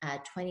did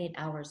 28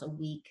 hours a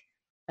week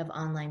of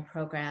online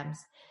programs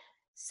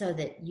so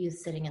that youth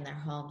sitting in their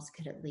homes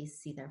could at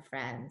least see their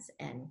friends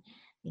and,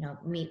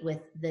 meet with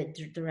the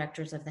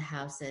directors of the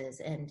houses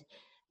and,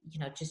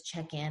 just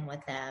check in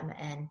with them.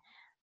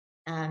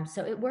 And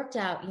so it worked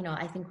out,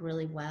 I think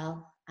really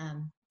well.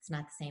 It's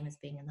not the same as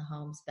being in the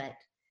homes, but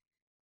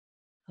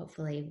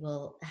hopefully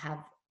we'll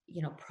have,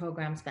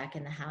 programs back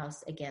in the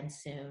house again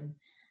soon.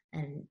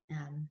 And,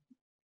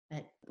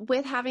 but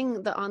with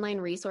having the online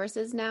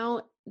resources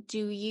now,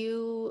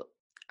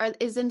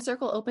 Is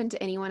Encircle open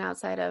to anyone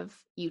outside of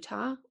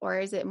Utah, or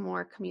is it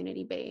more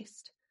community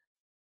based?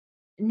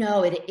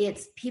 No,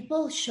 it's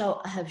people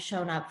have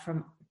shown up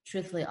from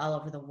truthfully all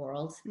over the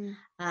world, Mm.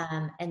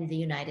 and the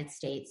United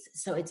States.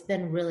 So it's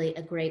been really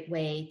a great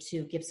way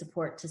to give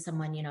support to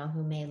someone,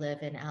 who may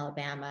live in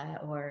Alabama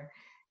or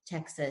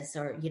Texas,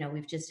 or,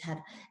 we've just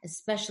had,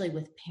 especially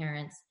with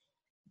parents,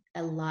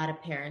 a lot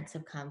of parents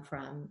have come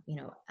from,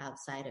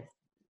 outside of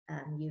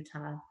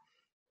Utah.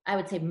 I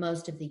would say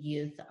most of the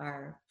youth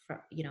are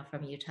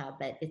from Utah,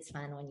 but it's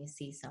fun when you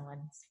see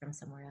someone from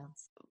somewhere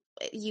else.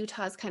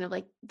 Utah's kind of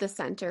like the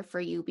center for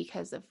you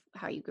because of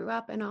how you grew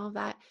up and all of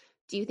that.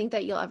 Do you think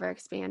that you'll ever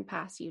expand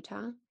past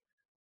Utah?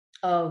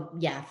 Oh,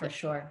 yeah, for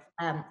sure.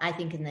 I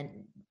think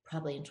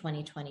probably in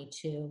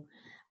 2022,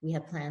 we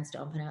have plans to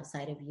open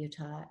outside of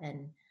Utah.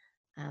 And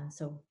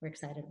so we're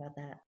excited about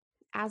that.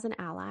 As an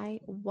ally,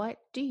 what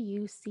do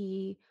you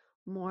see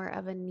more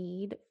of a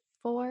need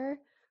for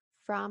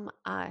from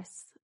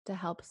us to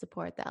help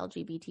support the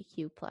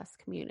LGBTQ plus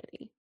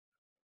community?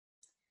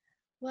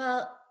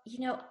 Well,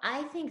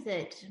 I think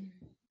that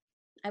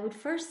I would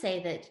first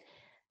say that,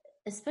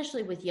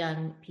 especially with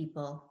young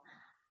people,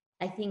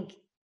 I think,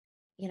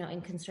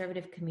 in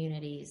conservative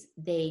communities,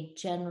 they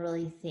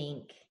generally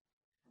think,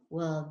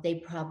 well, they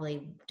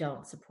probably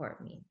don't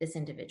support me, this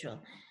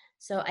individual.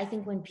 So I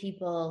think when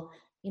people,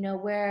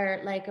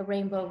 wear like a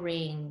rainbow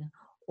ring,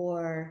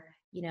 or,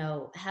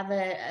 have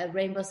a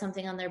rainbow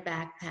something on their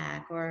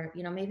backpack, or,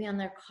 maybe on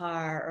their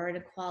car, or an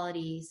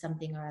equality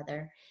something or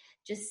other,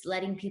 just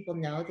letting people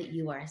know that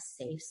you are a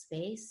safe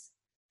space,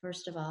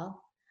 first of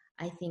all,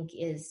 I think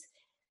is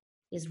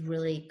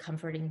really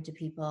comforting to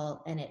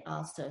people. And it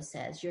also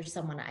says you're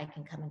someone I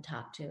can come and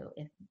talk to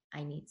if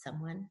I need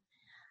someone.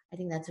 I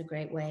think that's a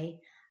great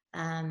way.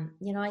 I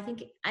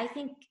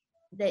think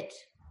that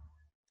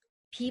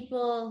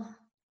people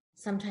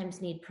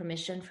sometimes need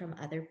permission from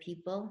other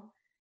people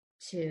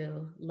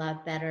to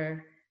love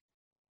better,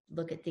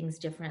 look at things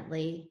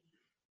differently.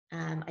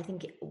 I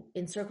think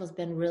Encircle's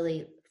been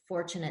really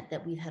fortunate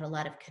that we've had a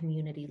lot of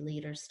community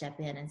leaders step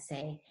in and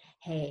say,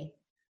 hey,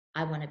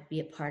 I want to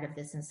be a part of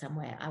this in some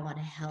way. I want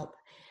to help.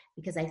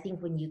 Because I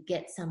think when you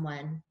get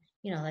someone,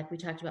 like we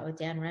talked about with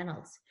Dan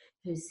Reynolds,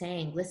 who's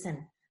saying,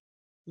 listen,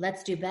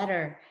 let's do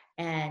better.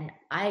 And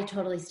I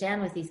totally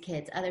stand with these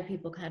kids. Other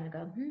people kind of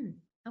go,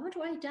 I wonder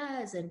why he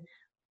does. And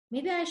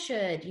maybe I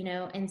should,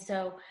 And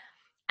so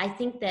I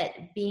think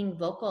that being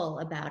vocal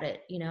about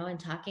it, and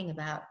talking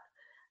about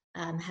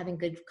having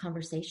good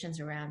conversations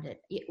around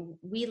it.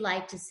 We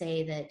like to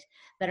say that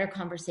better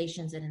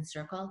conversations at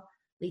Encircle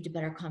lead to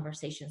better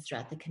conversations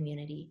throughout the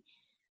community.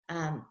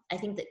 I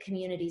think that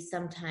communities,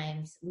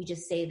 sometimes we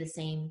just say the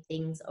same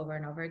things over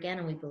and over again,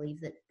 and we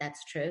believe that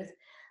that's truth.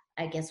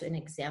 I guess an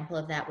example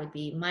of that would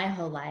be my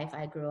whole life,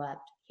 I grew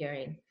up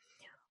hearing,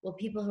 well,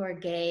 people who are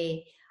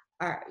gay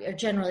are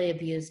generally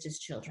abused as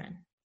children.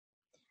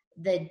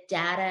 The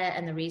data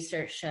and the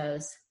research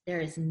shows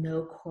there is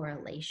no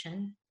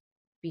correlation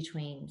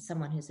between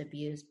someone who's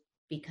abused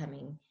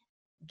becoming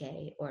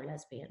gay or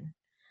lesbian.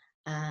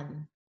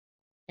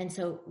 And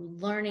so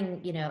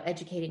learning,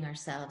 educating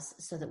ourselves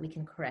so that we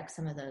can correct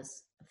some of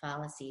those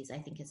fallacies, I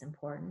think is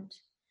important.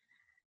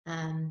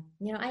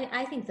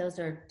 I think those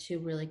are two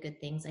really good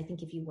things. I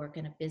think if you work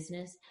in a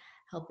business,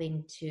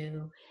 helping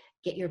to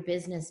get your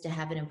business to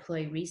have an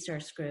employee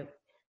resource group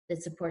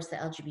that supports the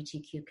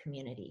LGBTQ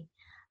community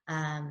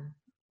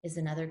is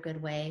another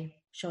good way.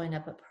 Showing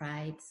up at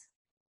prides.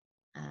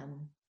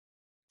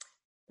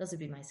 Those would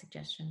be my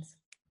suggestions.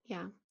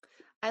 Yeah.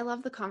 I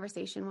love the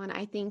conversation one.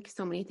 I think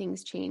so many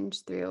things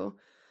change through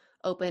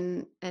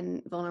open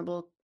and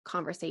vulnerable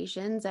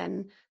conversations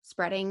and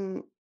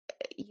spreading,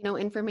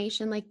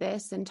 information like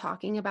this and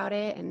talking about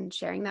it and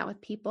sharing that with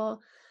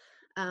people.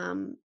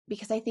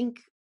 Because I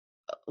think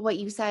what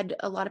you said,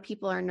 a lot of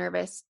people are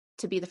nervous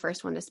to be the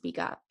first one to speak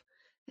up.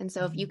 And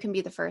so if you can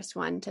be the first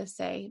one to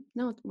say,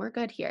 no, we're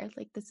good here,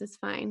 like this is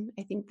fine.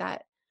 I think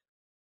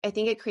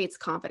it creates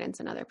confidence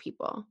in other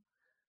people.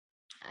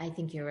 I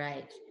think you're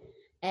right.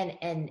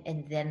 And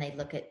then they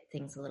look at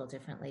things a little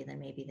differently than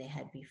maybe they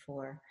had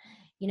before.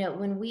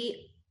 When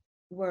we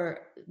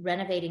were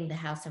renovating the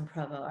house in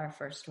Provo, our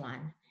first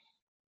one,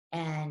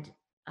 and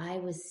I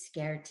was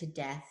scared to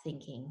death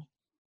thinking,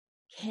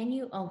 can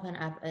you open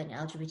up an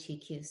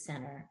LGBTQ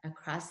center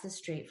across the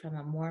street from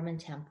a Mormon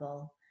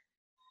temple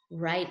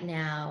right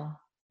now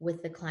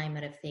with the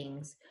climate of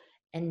things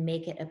and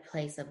make it a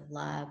place of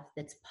love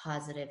that's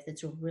positive,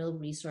 that's a real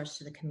resource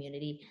to the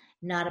community,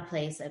 not a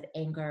place of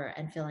anger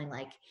and feeling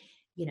like,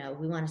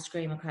 we want to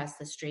scream across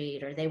the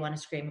street or they want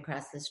to scream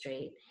across the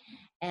street.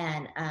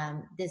 And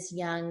this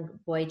young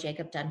boy,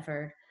 Jacob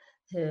Dunford,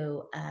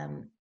 who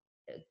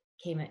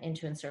came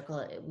into Encircle,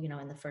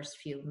 in the first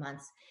few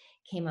months,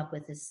 came up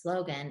with this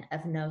slogan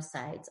of no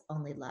sides,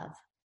 only love.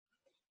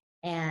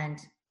 And,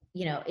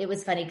 it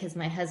was funny because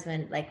my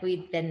husband, like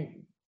we'd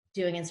been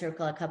doing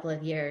Encircle a couple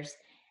of years,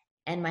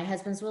 and my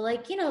husband's were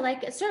like,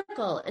 like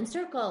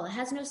Encircle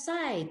has no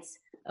sides.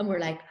 And we're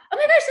like, oh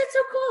my gosh, that's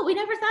so cool. We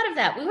never thought of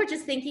that. We were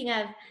just thinking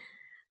of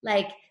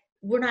like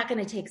we're not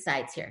going to take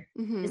sides here.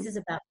 Mm-hmm. This is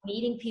about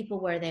meeting people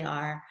where they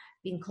are,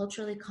 being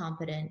culturally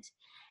competent.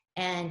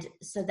 And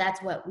so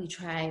that's what we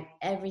try.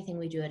 Everything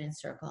we do at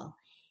Encircle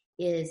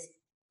is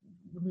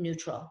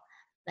neutral.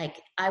 Like,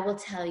 I will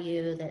tell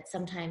you that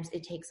sometimes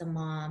it takes a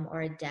mom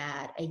or a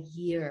dad a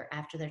year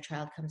after their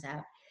child comes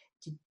out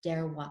to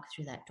dare walk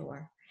through that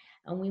door.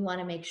 And we want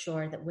to make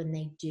sure that when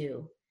they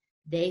do,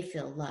 they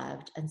feel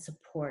loved and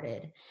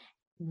supported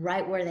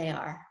right where they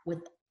are with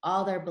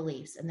all their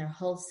beliefs and their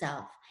whole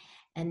self.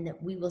 And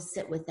that we will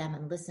sit with them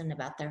and listen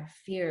about their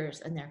fears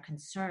and their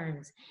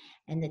concerns,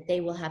 and that they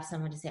will have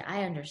someone to say,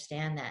 I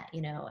understand that,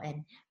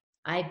 and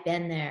I've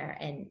been there,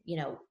 and,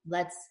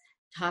 let's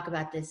talk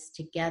about this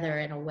together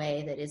in a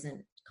way that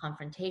isn't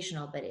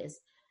confrontational, but is,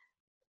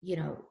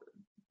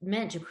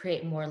 meant to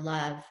create more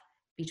love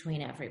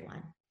between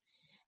everyone.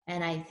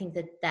 And I think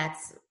that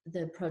that's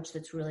the approach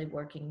that's really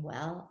working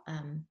well.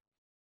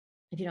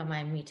 If you don't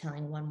mind me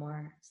telling one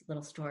more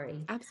little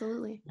story.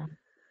 Absolutely.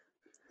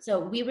 So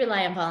we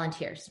rely on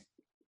volunteers.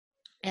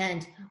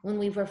 And when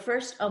we were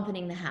first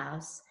opening the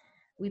house,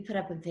 we put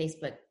up a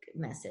Facebook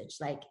message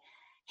like,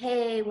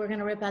 hey, we're going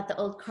to rip out the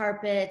old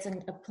carpets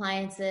and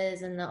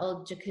appliances and the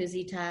old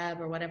jacuzzi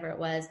tub or whatever it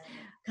was.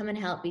 Come and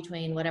help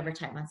between whatever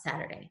time on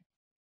Saturday.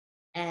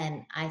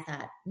 And I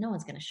thought, no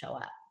one's going to show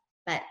up.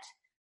 But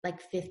like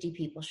 50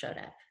 people showed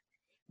up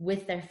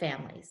with their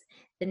families.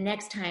 The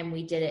next time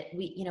we did it,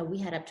 we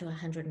had up to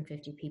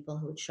 150 people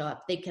who would show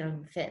up. They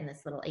couldn't fit in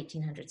this little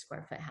 1,800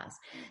 square foot house.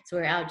 So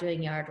we're out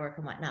doing yard work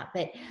and whatnot.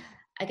 But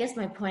I guess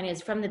my point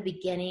is, from the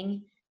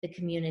beginning, the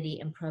community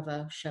in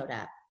Provo showed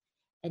up,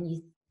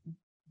 and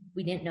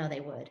we didn't know they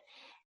would.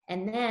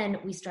 And then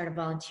we start a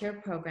volunteer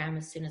program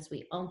as soon as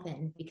we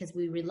open, because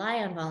we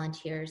rely on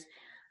volunteers,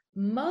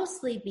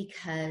 mostly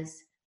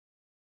because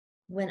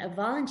when a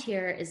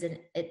volunteer is in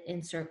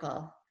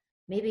Encircle,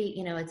 maybe,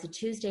 it's a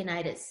Tuesday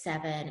night at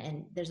 7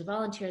 and there's a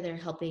volunteer there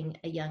helping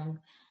a young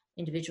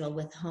individual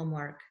with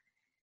homework,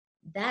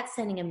 that's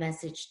sending a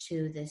message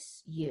to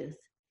this youth.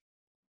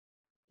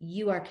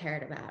 You are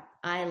cared about.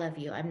 I love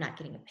you. I'm not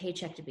getting a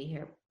paycheck to be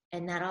here.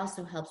 And that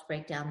also helps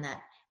break down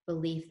that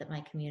belief that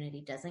my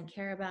community doesn't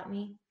care about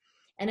me.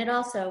 And it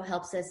also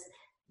helps us,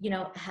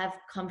 have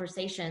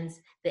conversations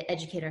that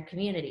educate our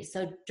community.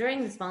 So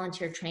during this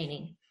volunteer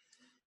training,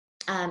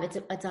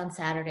 it's on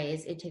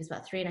Saturdays. It takes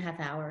about 3.5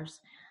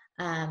 hours.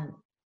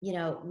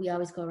 We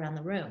always go around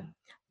the room.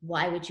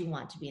 Why would you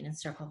want to be an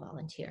Encircle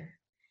volunteer?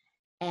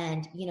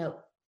 And,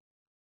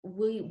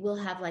 we will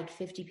have like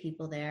 50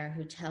 people there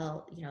who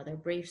tell, their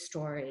brief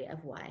story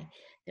of why.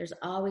 There's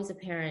always a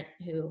parent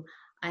who,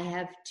 I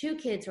have 2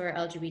 kids who are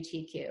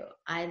LGBTQ.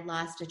 I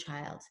lost a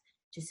child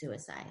to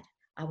suicide.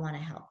 I want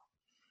to help.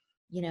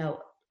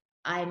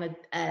 I'm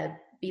a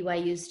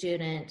BYU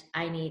student.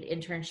 I need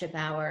internship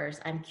hours.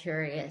 I'm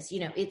curious.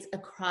 It's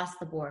across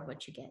the board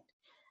what you get.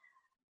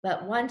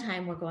 But one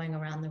time we're going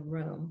around the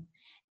room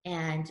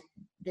and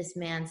this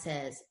man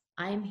says,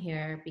 I'm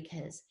here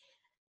because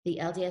the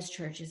LDS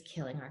church is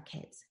killing our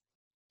kids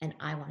and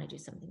I want to do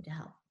something to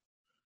help.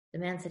 The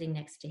man sitting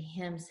next to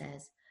him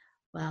says,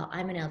 well,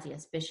 I'm an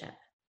LDS bishop.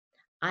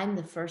 I'm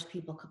the first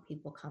people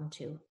come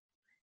to.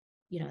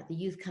 The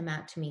youth come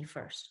out to me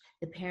first.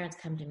 The parents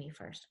come to me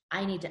first.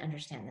 I need to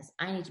understand this.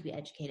 I need to be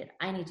educated.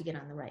 I need to get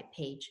on the right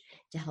page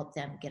to help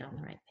them get on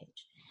the right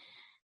page.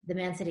 The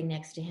man sitting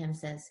next to him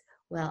says,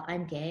 well,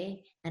 I'm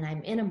gay and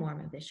I'm in a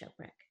Mormon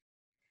bishopric.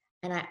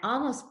 And I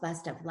almost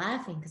bust up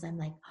laughing because I'm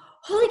like,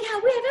 holy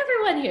cow, we have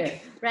everyone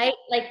here, right?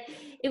 Like,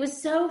 it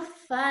was so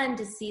fun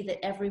to see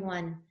that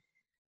everyone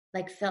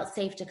like felt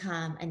safe to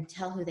come and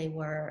tell who they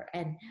were.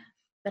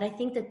 But I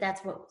think that that's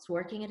what's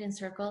working at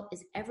Encircle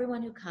is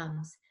everyone who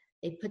comes,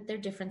 they put their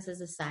differences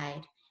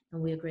aside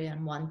and we agree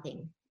on one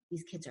thing.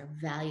 These kids are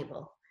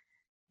valuable.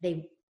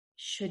 They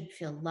should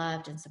feel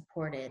loved and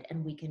supported,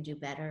 and we can do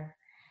better.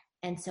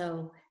 And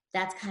so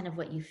that's kind of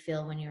what you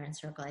feel when you're in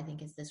Circle, I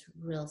think, is this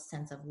real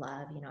sense of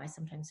love. I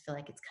sometimes feel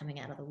like it's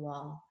coming out of the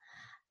wall.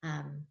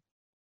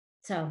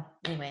 So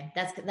anyway,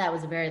 that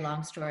was a very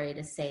long story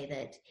to say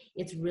that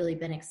it's really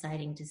been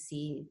exciting to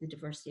see the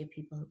diversity of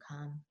people who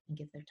come and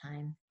give their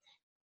time.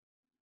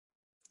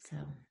 So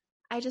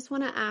I just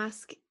want to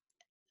ask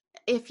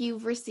if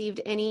you've received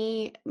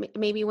any,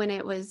 maybe when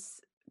it was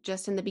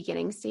just in the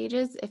beginning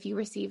stages, if you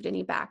received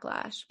any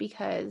backlash,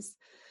 because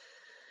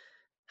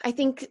I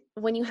think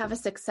when you have a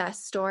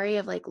success story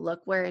of like,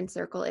 look where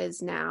Encircle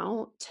is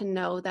now, to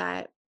know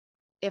that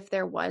if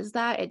there was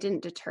that, it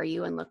didn't deter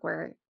you and look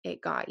where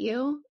it got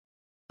you.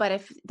 But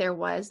if there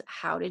was,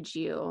 how did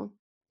you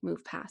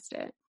move past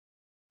it?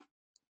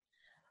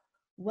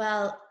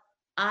 Well,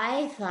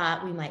 I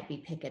thought we might be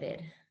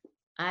picketed.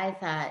 I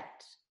thought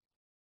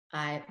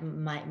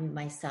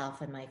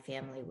myself and my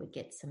family would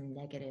get some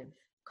negative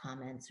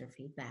comments or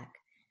feedback.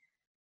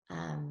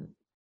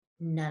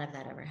 None of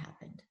that ever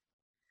happened.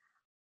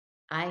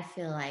 I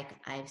feel like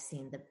I've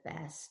seen the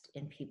best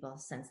in people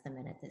since the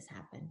minute this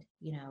happened.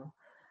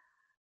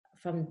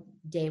 From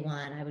day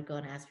one, I would go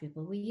and ask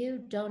people, will you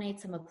donate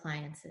some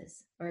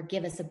appliances or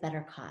give us a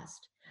better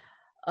cost?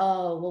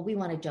 oh, well, we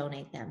want to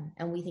donate them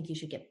and we think you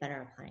should get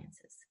better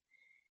appliances.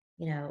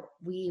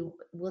 We'll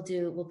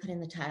put in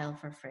the tile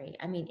for free.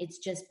 I mean, it's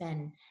just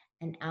been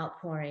an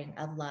outpouring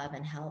of love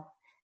and help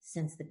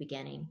since the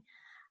beginning.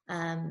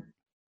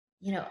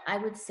 I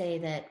would say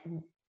that,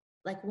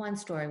 like, one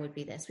story would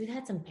be this. We've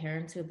had some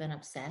parents who have been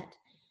upset,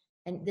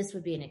 and this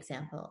would be an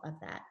example of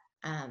that.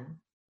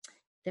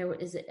 There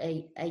was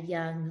a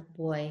young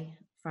boy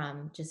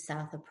from just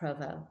south of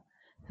Provo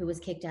who was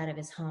kicked out of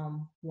his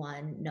home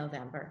one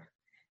November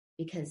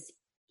because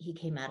he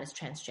came out as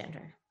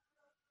transgender.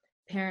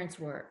 Parents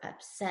were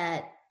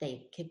upset.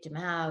 They kicked him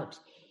out.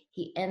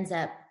 He ends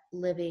up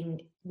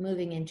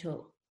moving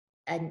into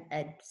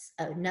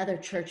another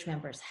church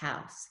member's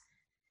house,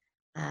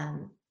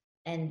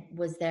 and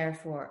was there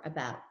for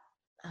about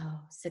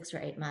 6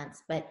 or 8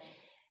 months. But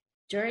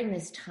during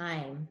this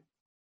time,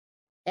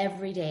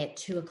 every day at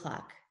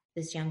 2:00,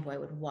 this young boy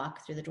would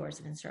walk through the doors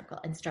of Encircle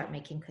and start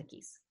making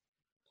cookies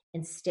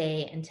and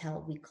stay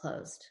until we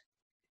closed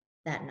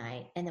that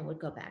night, and then would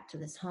go back to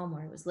this home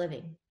where he was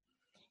living.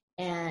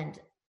 And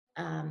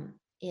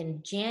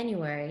in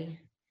January,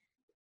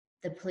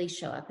 the police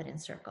show up at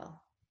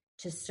Encircle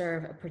to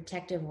serve a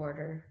protective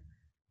order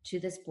to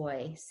this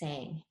boy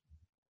saying,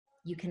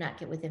 you cannot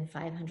get within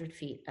 500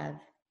 feet of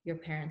your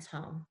parents'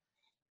 home.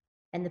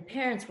 And the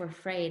parents were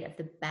afraid of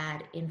the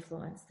bad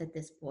influence that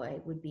this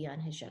boy would be on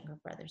his younger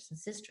brothers and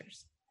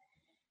sisters.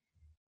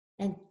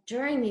 And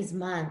during these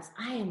months,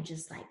 I am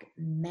just like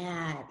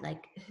mad,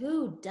 like,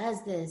 who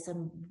does this?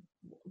 And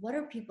what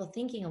are people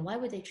thinking? And why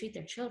would they treat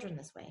their children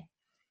this way?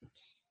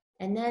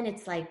 And then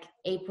it's like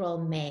April,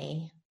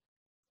 May,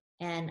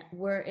 and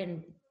we're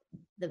in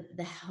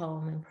the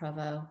home in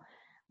Provo.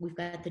 We've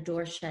got the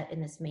door shut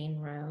in this main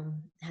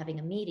room, having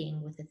a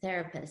meeting with the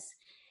therapist.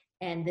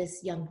 And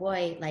this young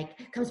boy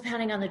like comes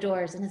pounding on the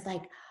doors and is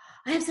like,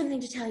 I have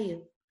something to tell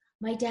you.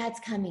 My dad's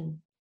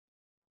coming.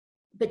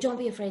 But don't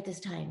be afraid this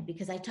time,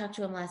 because I talked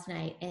to him last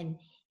night and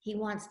he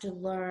wants to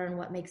learn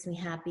what makes me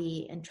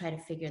happy and try to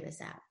figure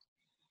this out.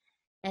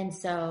 And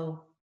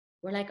so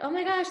we're like, oh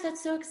my gosh,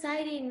 that's so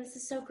exciting. This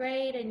is so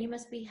great. And you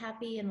must be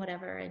happy and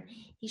whatever. And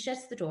he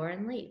shuts the door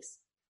and leaves.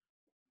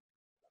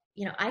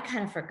 I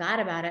kind of forgot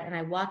about it. And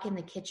I walk in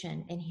the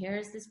kitchen and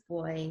here's this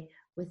boy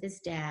with his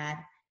dad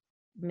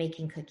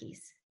making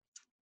cookies.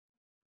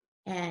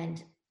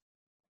 And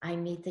I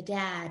meet the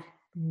dad,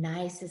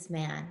 nicest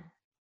man,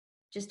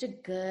 just a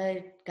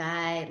good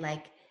guy.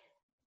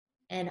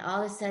 And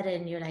all of a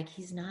sudden you're like,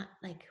 he's not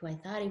like who I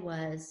thought he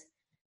was.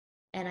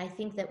 And I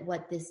think that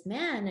what this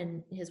man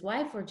and his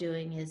wife were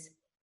doing is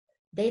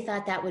they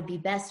thought that would be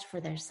best for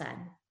their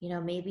son,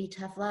 maybe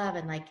tough love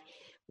and like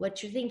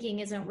what you're thinking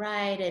isn't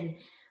right. And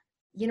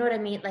you know what I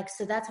mean? Like,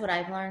 so that's what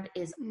I've learned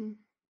is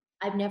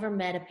I've never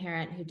met a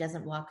parent who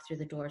doesn't walk through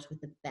the doors with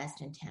the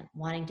best intent,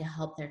 wanting to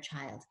help their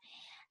child.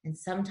 And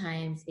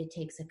sometimes it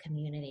takes a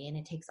community and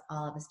it takes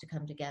all of us to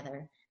come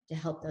together to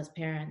help those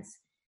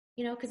parents,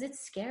 because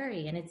it's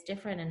scary and it's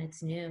different and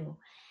it's new.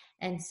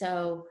 And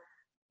so,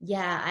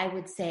 yeah, I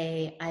would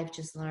say I've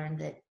just learned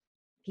that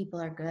people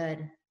are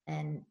good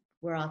and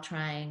we're all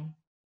trying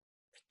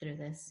through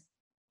this.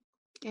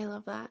 I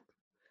love that.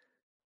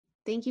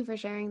 Thank you for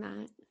sharing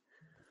that.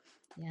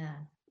 Yeah.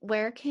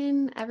 Where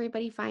can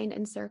everybody find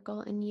Encircle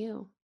and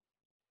you?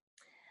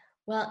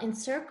 Well,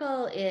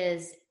 Encircle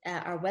is,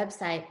 our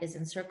website is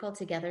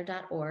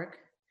encircletogether.org.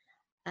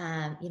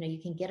 You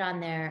can get on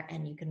there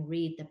and you can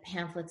read the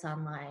pamphlets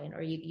online,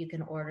 or you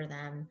can order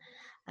them.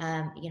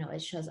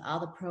 It shows all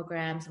the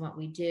programs and what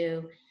we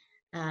do.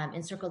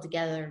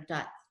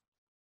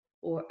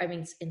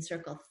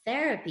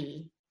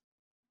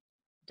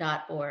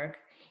 encircletherapy.org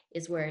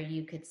is where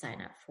you could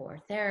sign up for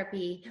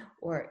therapy,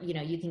 or,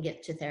 you can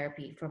get to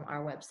therapy from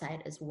our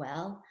website as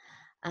well.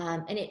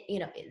 And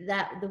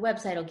the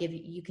website will give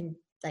you can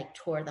like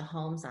tour the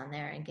homes on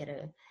there and get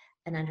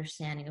an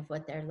understanding of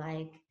what they're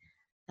like.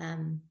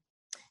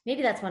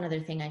 Maybe that's one other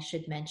thing I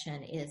should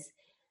mention is,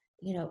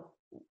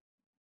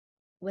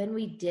 when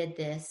we did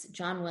this,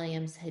 John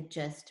Williams had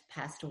just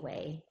passed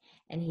away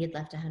and he had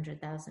left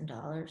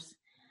 $100,000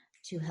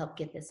 to help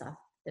get this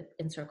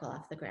Encircle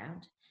off the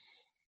ground.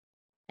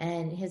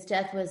 And his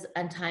death was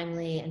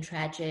untimely and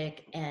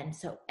tragic. And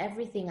so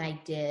everything I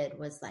did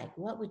was like,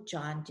 what would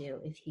John do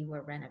if he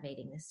were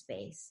renovating this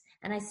space?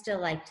 And I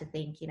still like to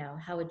think,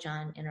 how would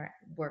John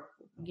work?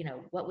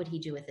 What would he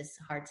do with this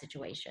hard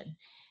situation?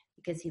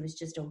 Because he was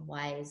just a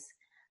wise,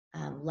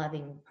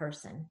 loving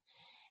person.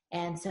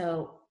 And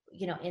so,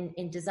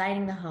 in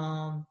designing the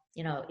home,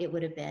 it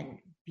would have been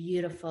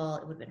beautiful.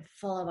 It would have been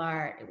full of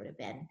art. It would have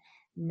been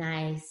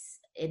nice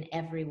in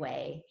every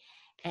way.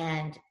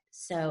 And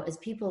so as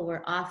people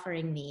were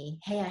offering me,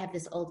 hey, I have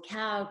this old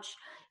couch,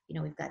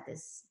 we've got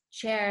this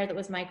chair that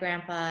was my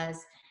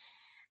grandpa's,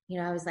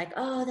 I was like,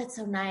 oh, that's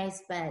so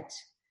nice. But,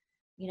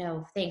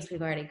 thanks,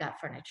 we've already got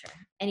furniture.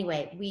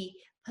 Anyway,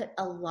 we put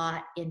a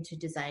lot into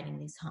designing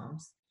these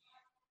homes.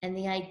 And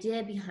the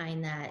idea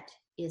behind that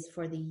is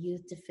for the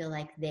youth to feel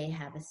like they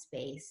have a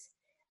space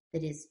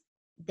that is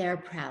they're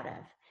proud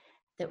of,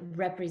 that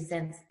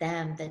represents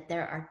them, that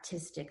they're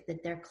artistic,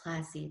 that they're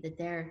classy, that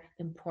they're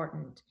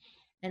important.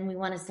 And we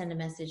want to send a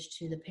message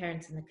to the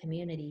parents in the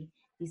community.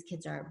 These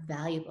kids are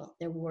valuable.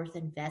 They're worth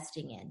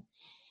investing in,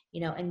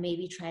 and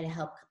maybe try to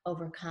help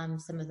overcome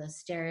some of those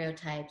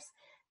stereotypes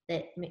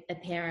that a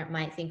parent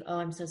might think, oh,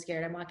 I'm so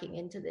scared I'm walking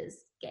into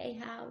this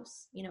gay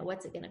house.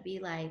 What's it going to be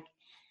like?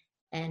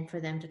 And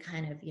for them to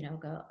kind of,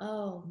 go,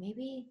 oh,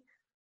 maybe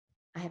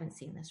I haven't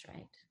seen this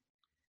right.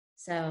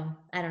 So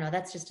I don't know.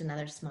 That's just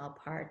another small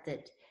part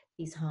that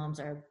these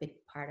homes are a big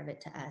part of it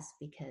to us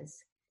because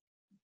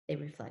they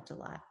reflect a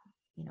lot,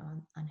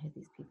 on who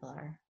these people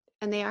are.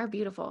 And they are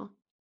beautiful.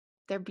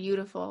 They're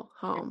beautiful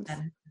homes.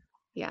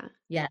 Yeah.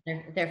 Yeah,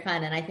 they're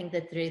fun. And I think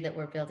the 3 that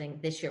we're building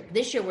this year,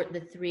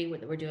 the 3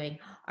 that we're doing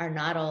are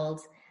not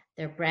old.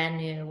 They're brand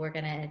new. We're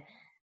going to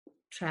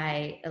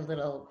try a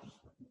little,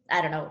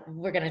 I don't know,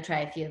 we're going to try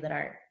a few that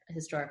aren't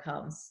historic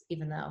homes,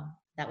 even though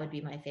that would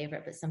be my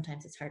favorite, but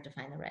sometimes it's hard to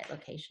find the right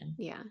location.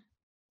 Yeah.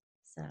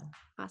 So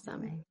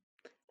awesome. Anyway.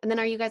 And then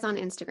are you guys on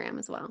Instagram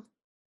as well?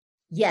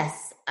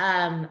 Yes.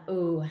 I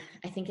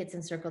think it's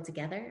Encircle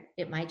together.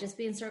 It might just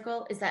be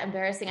Encircle. Is that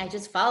embarrassing? I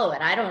just follow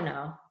it. I don't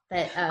know.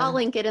 But I'll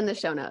link it in the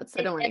show notes.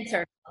 So don't worry.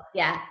 Encircle.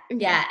 Yeah.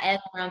 Yeah. And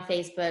we're on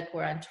Facebook,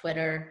 we're on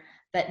Twitter,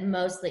 but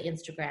mostly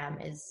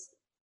Instagram is,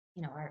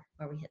 where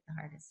we hit the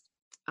hardest.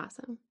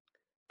 Awesome.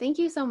 Thank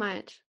you so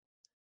much.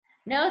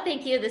 No,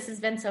 thank you. This has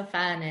been so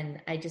fun.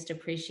 And I just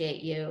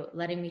appreciate you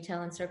letting me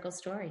tell Encircle's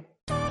story.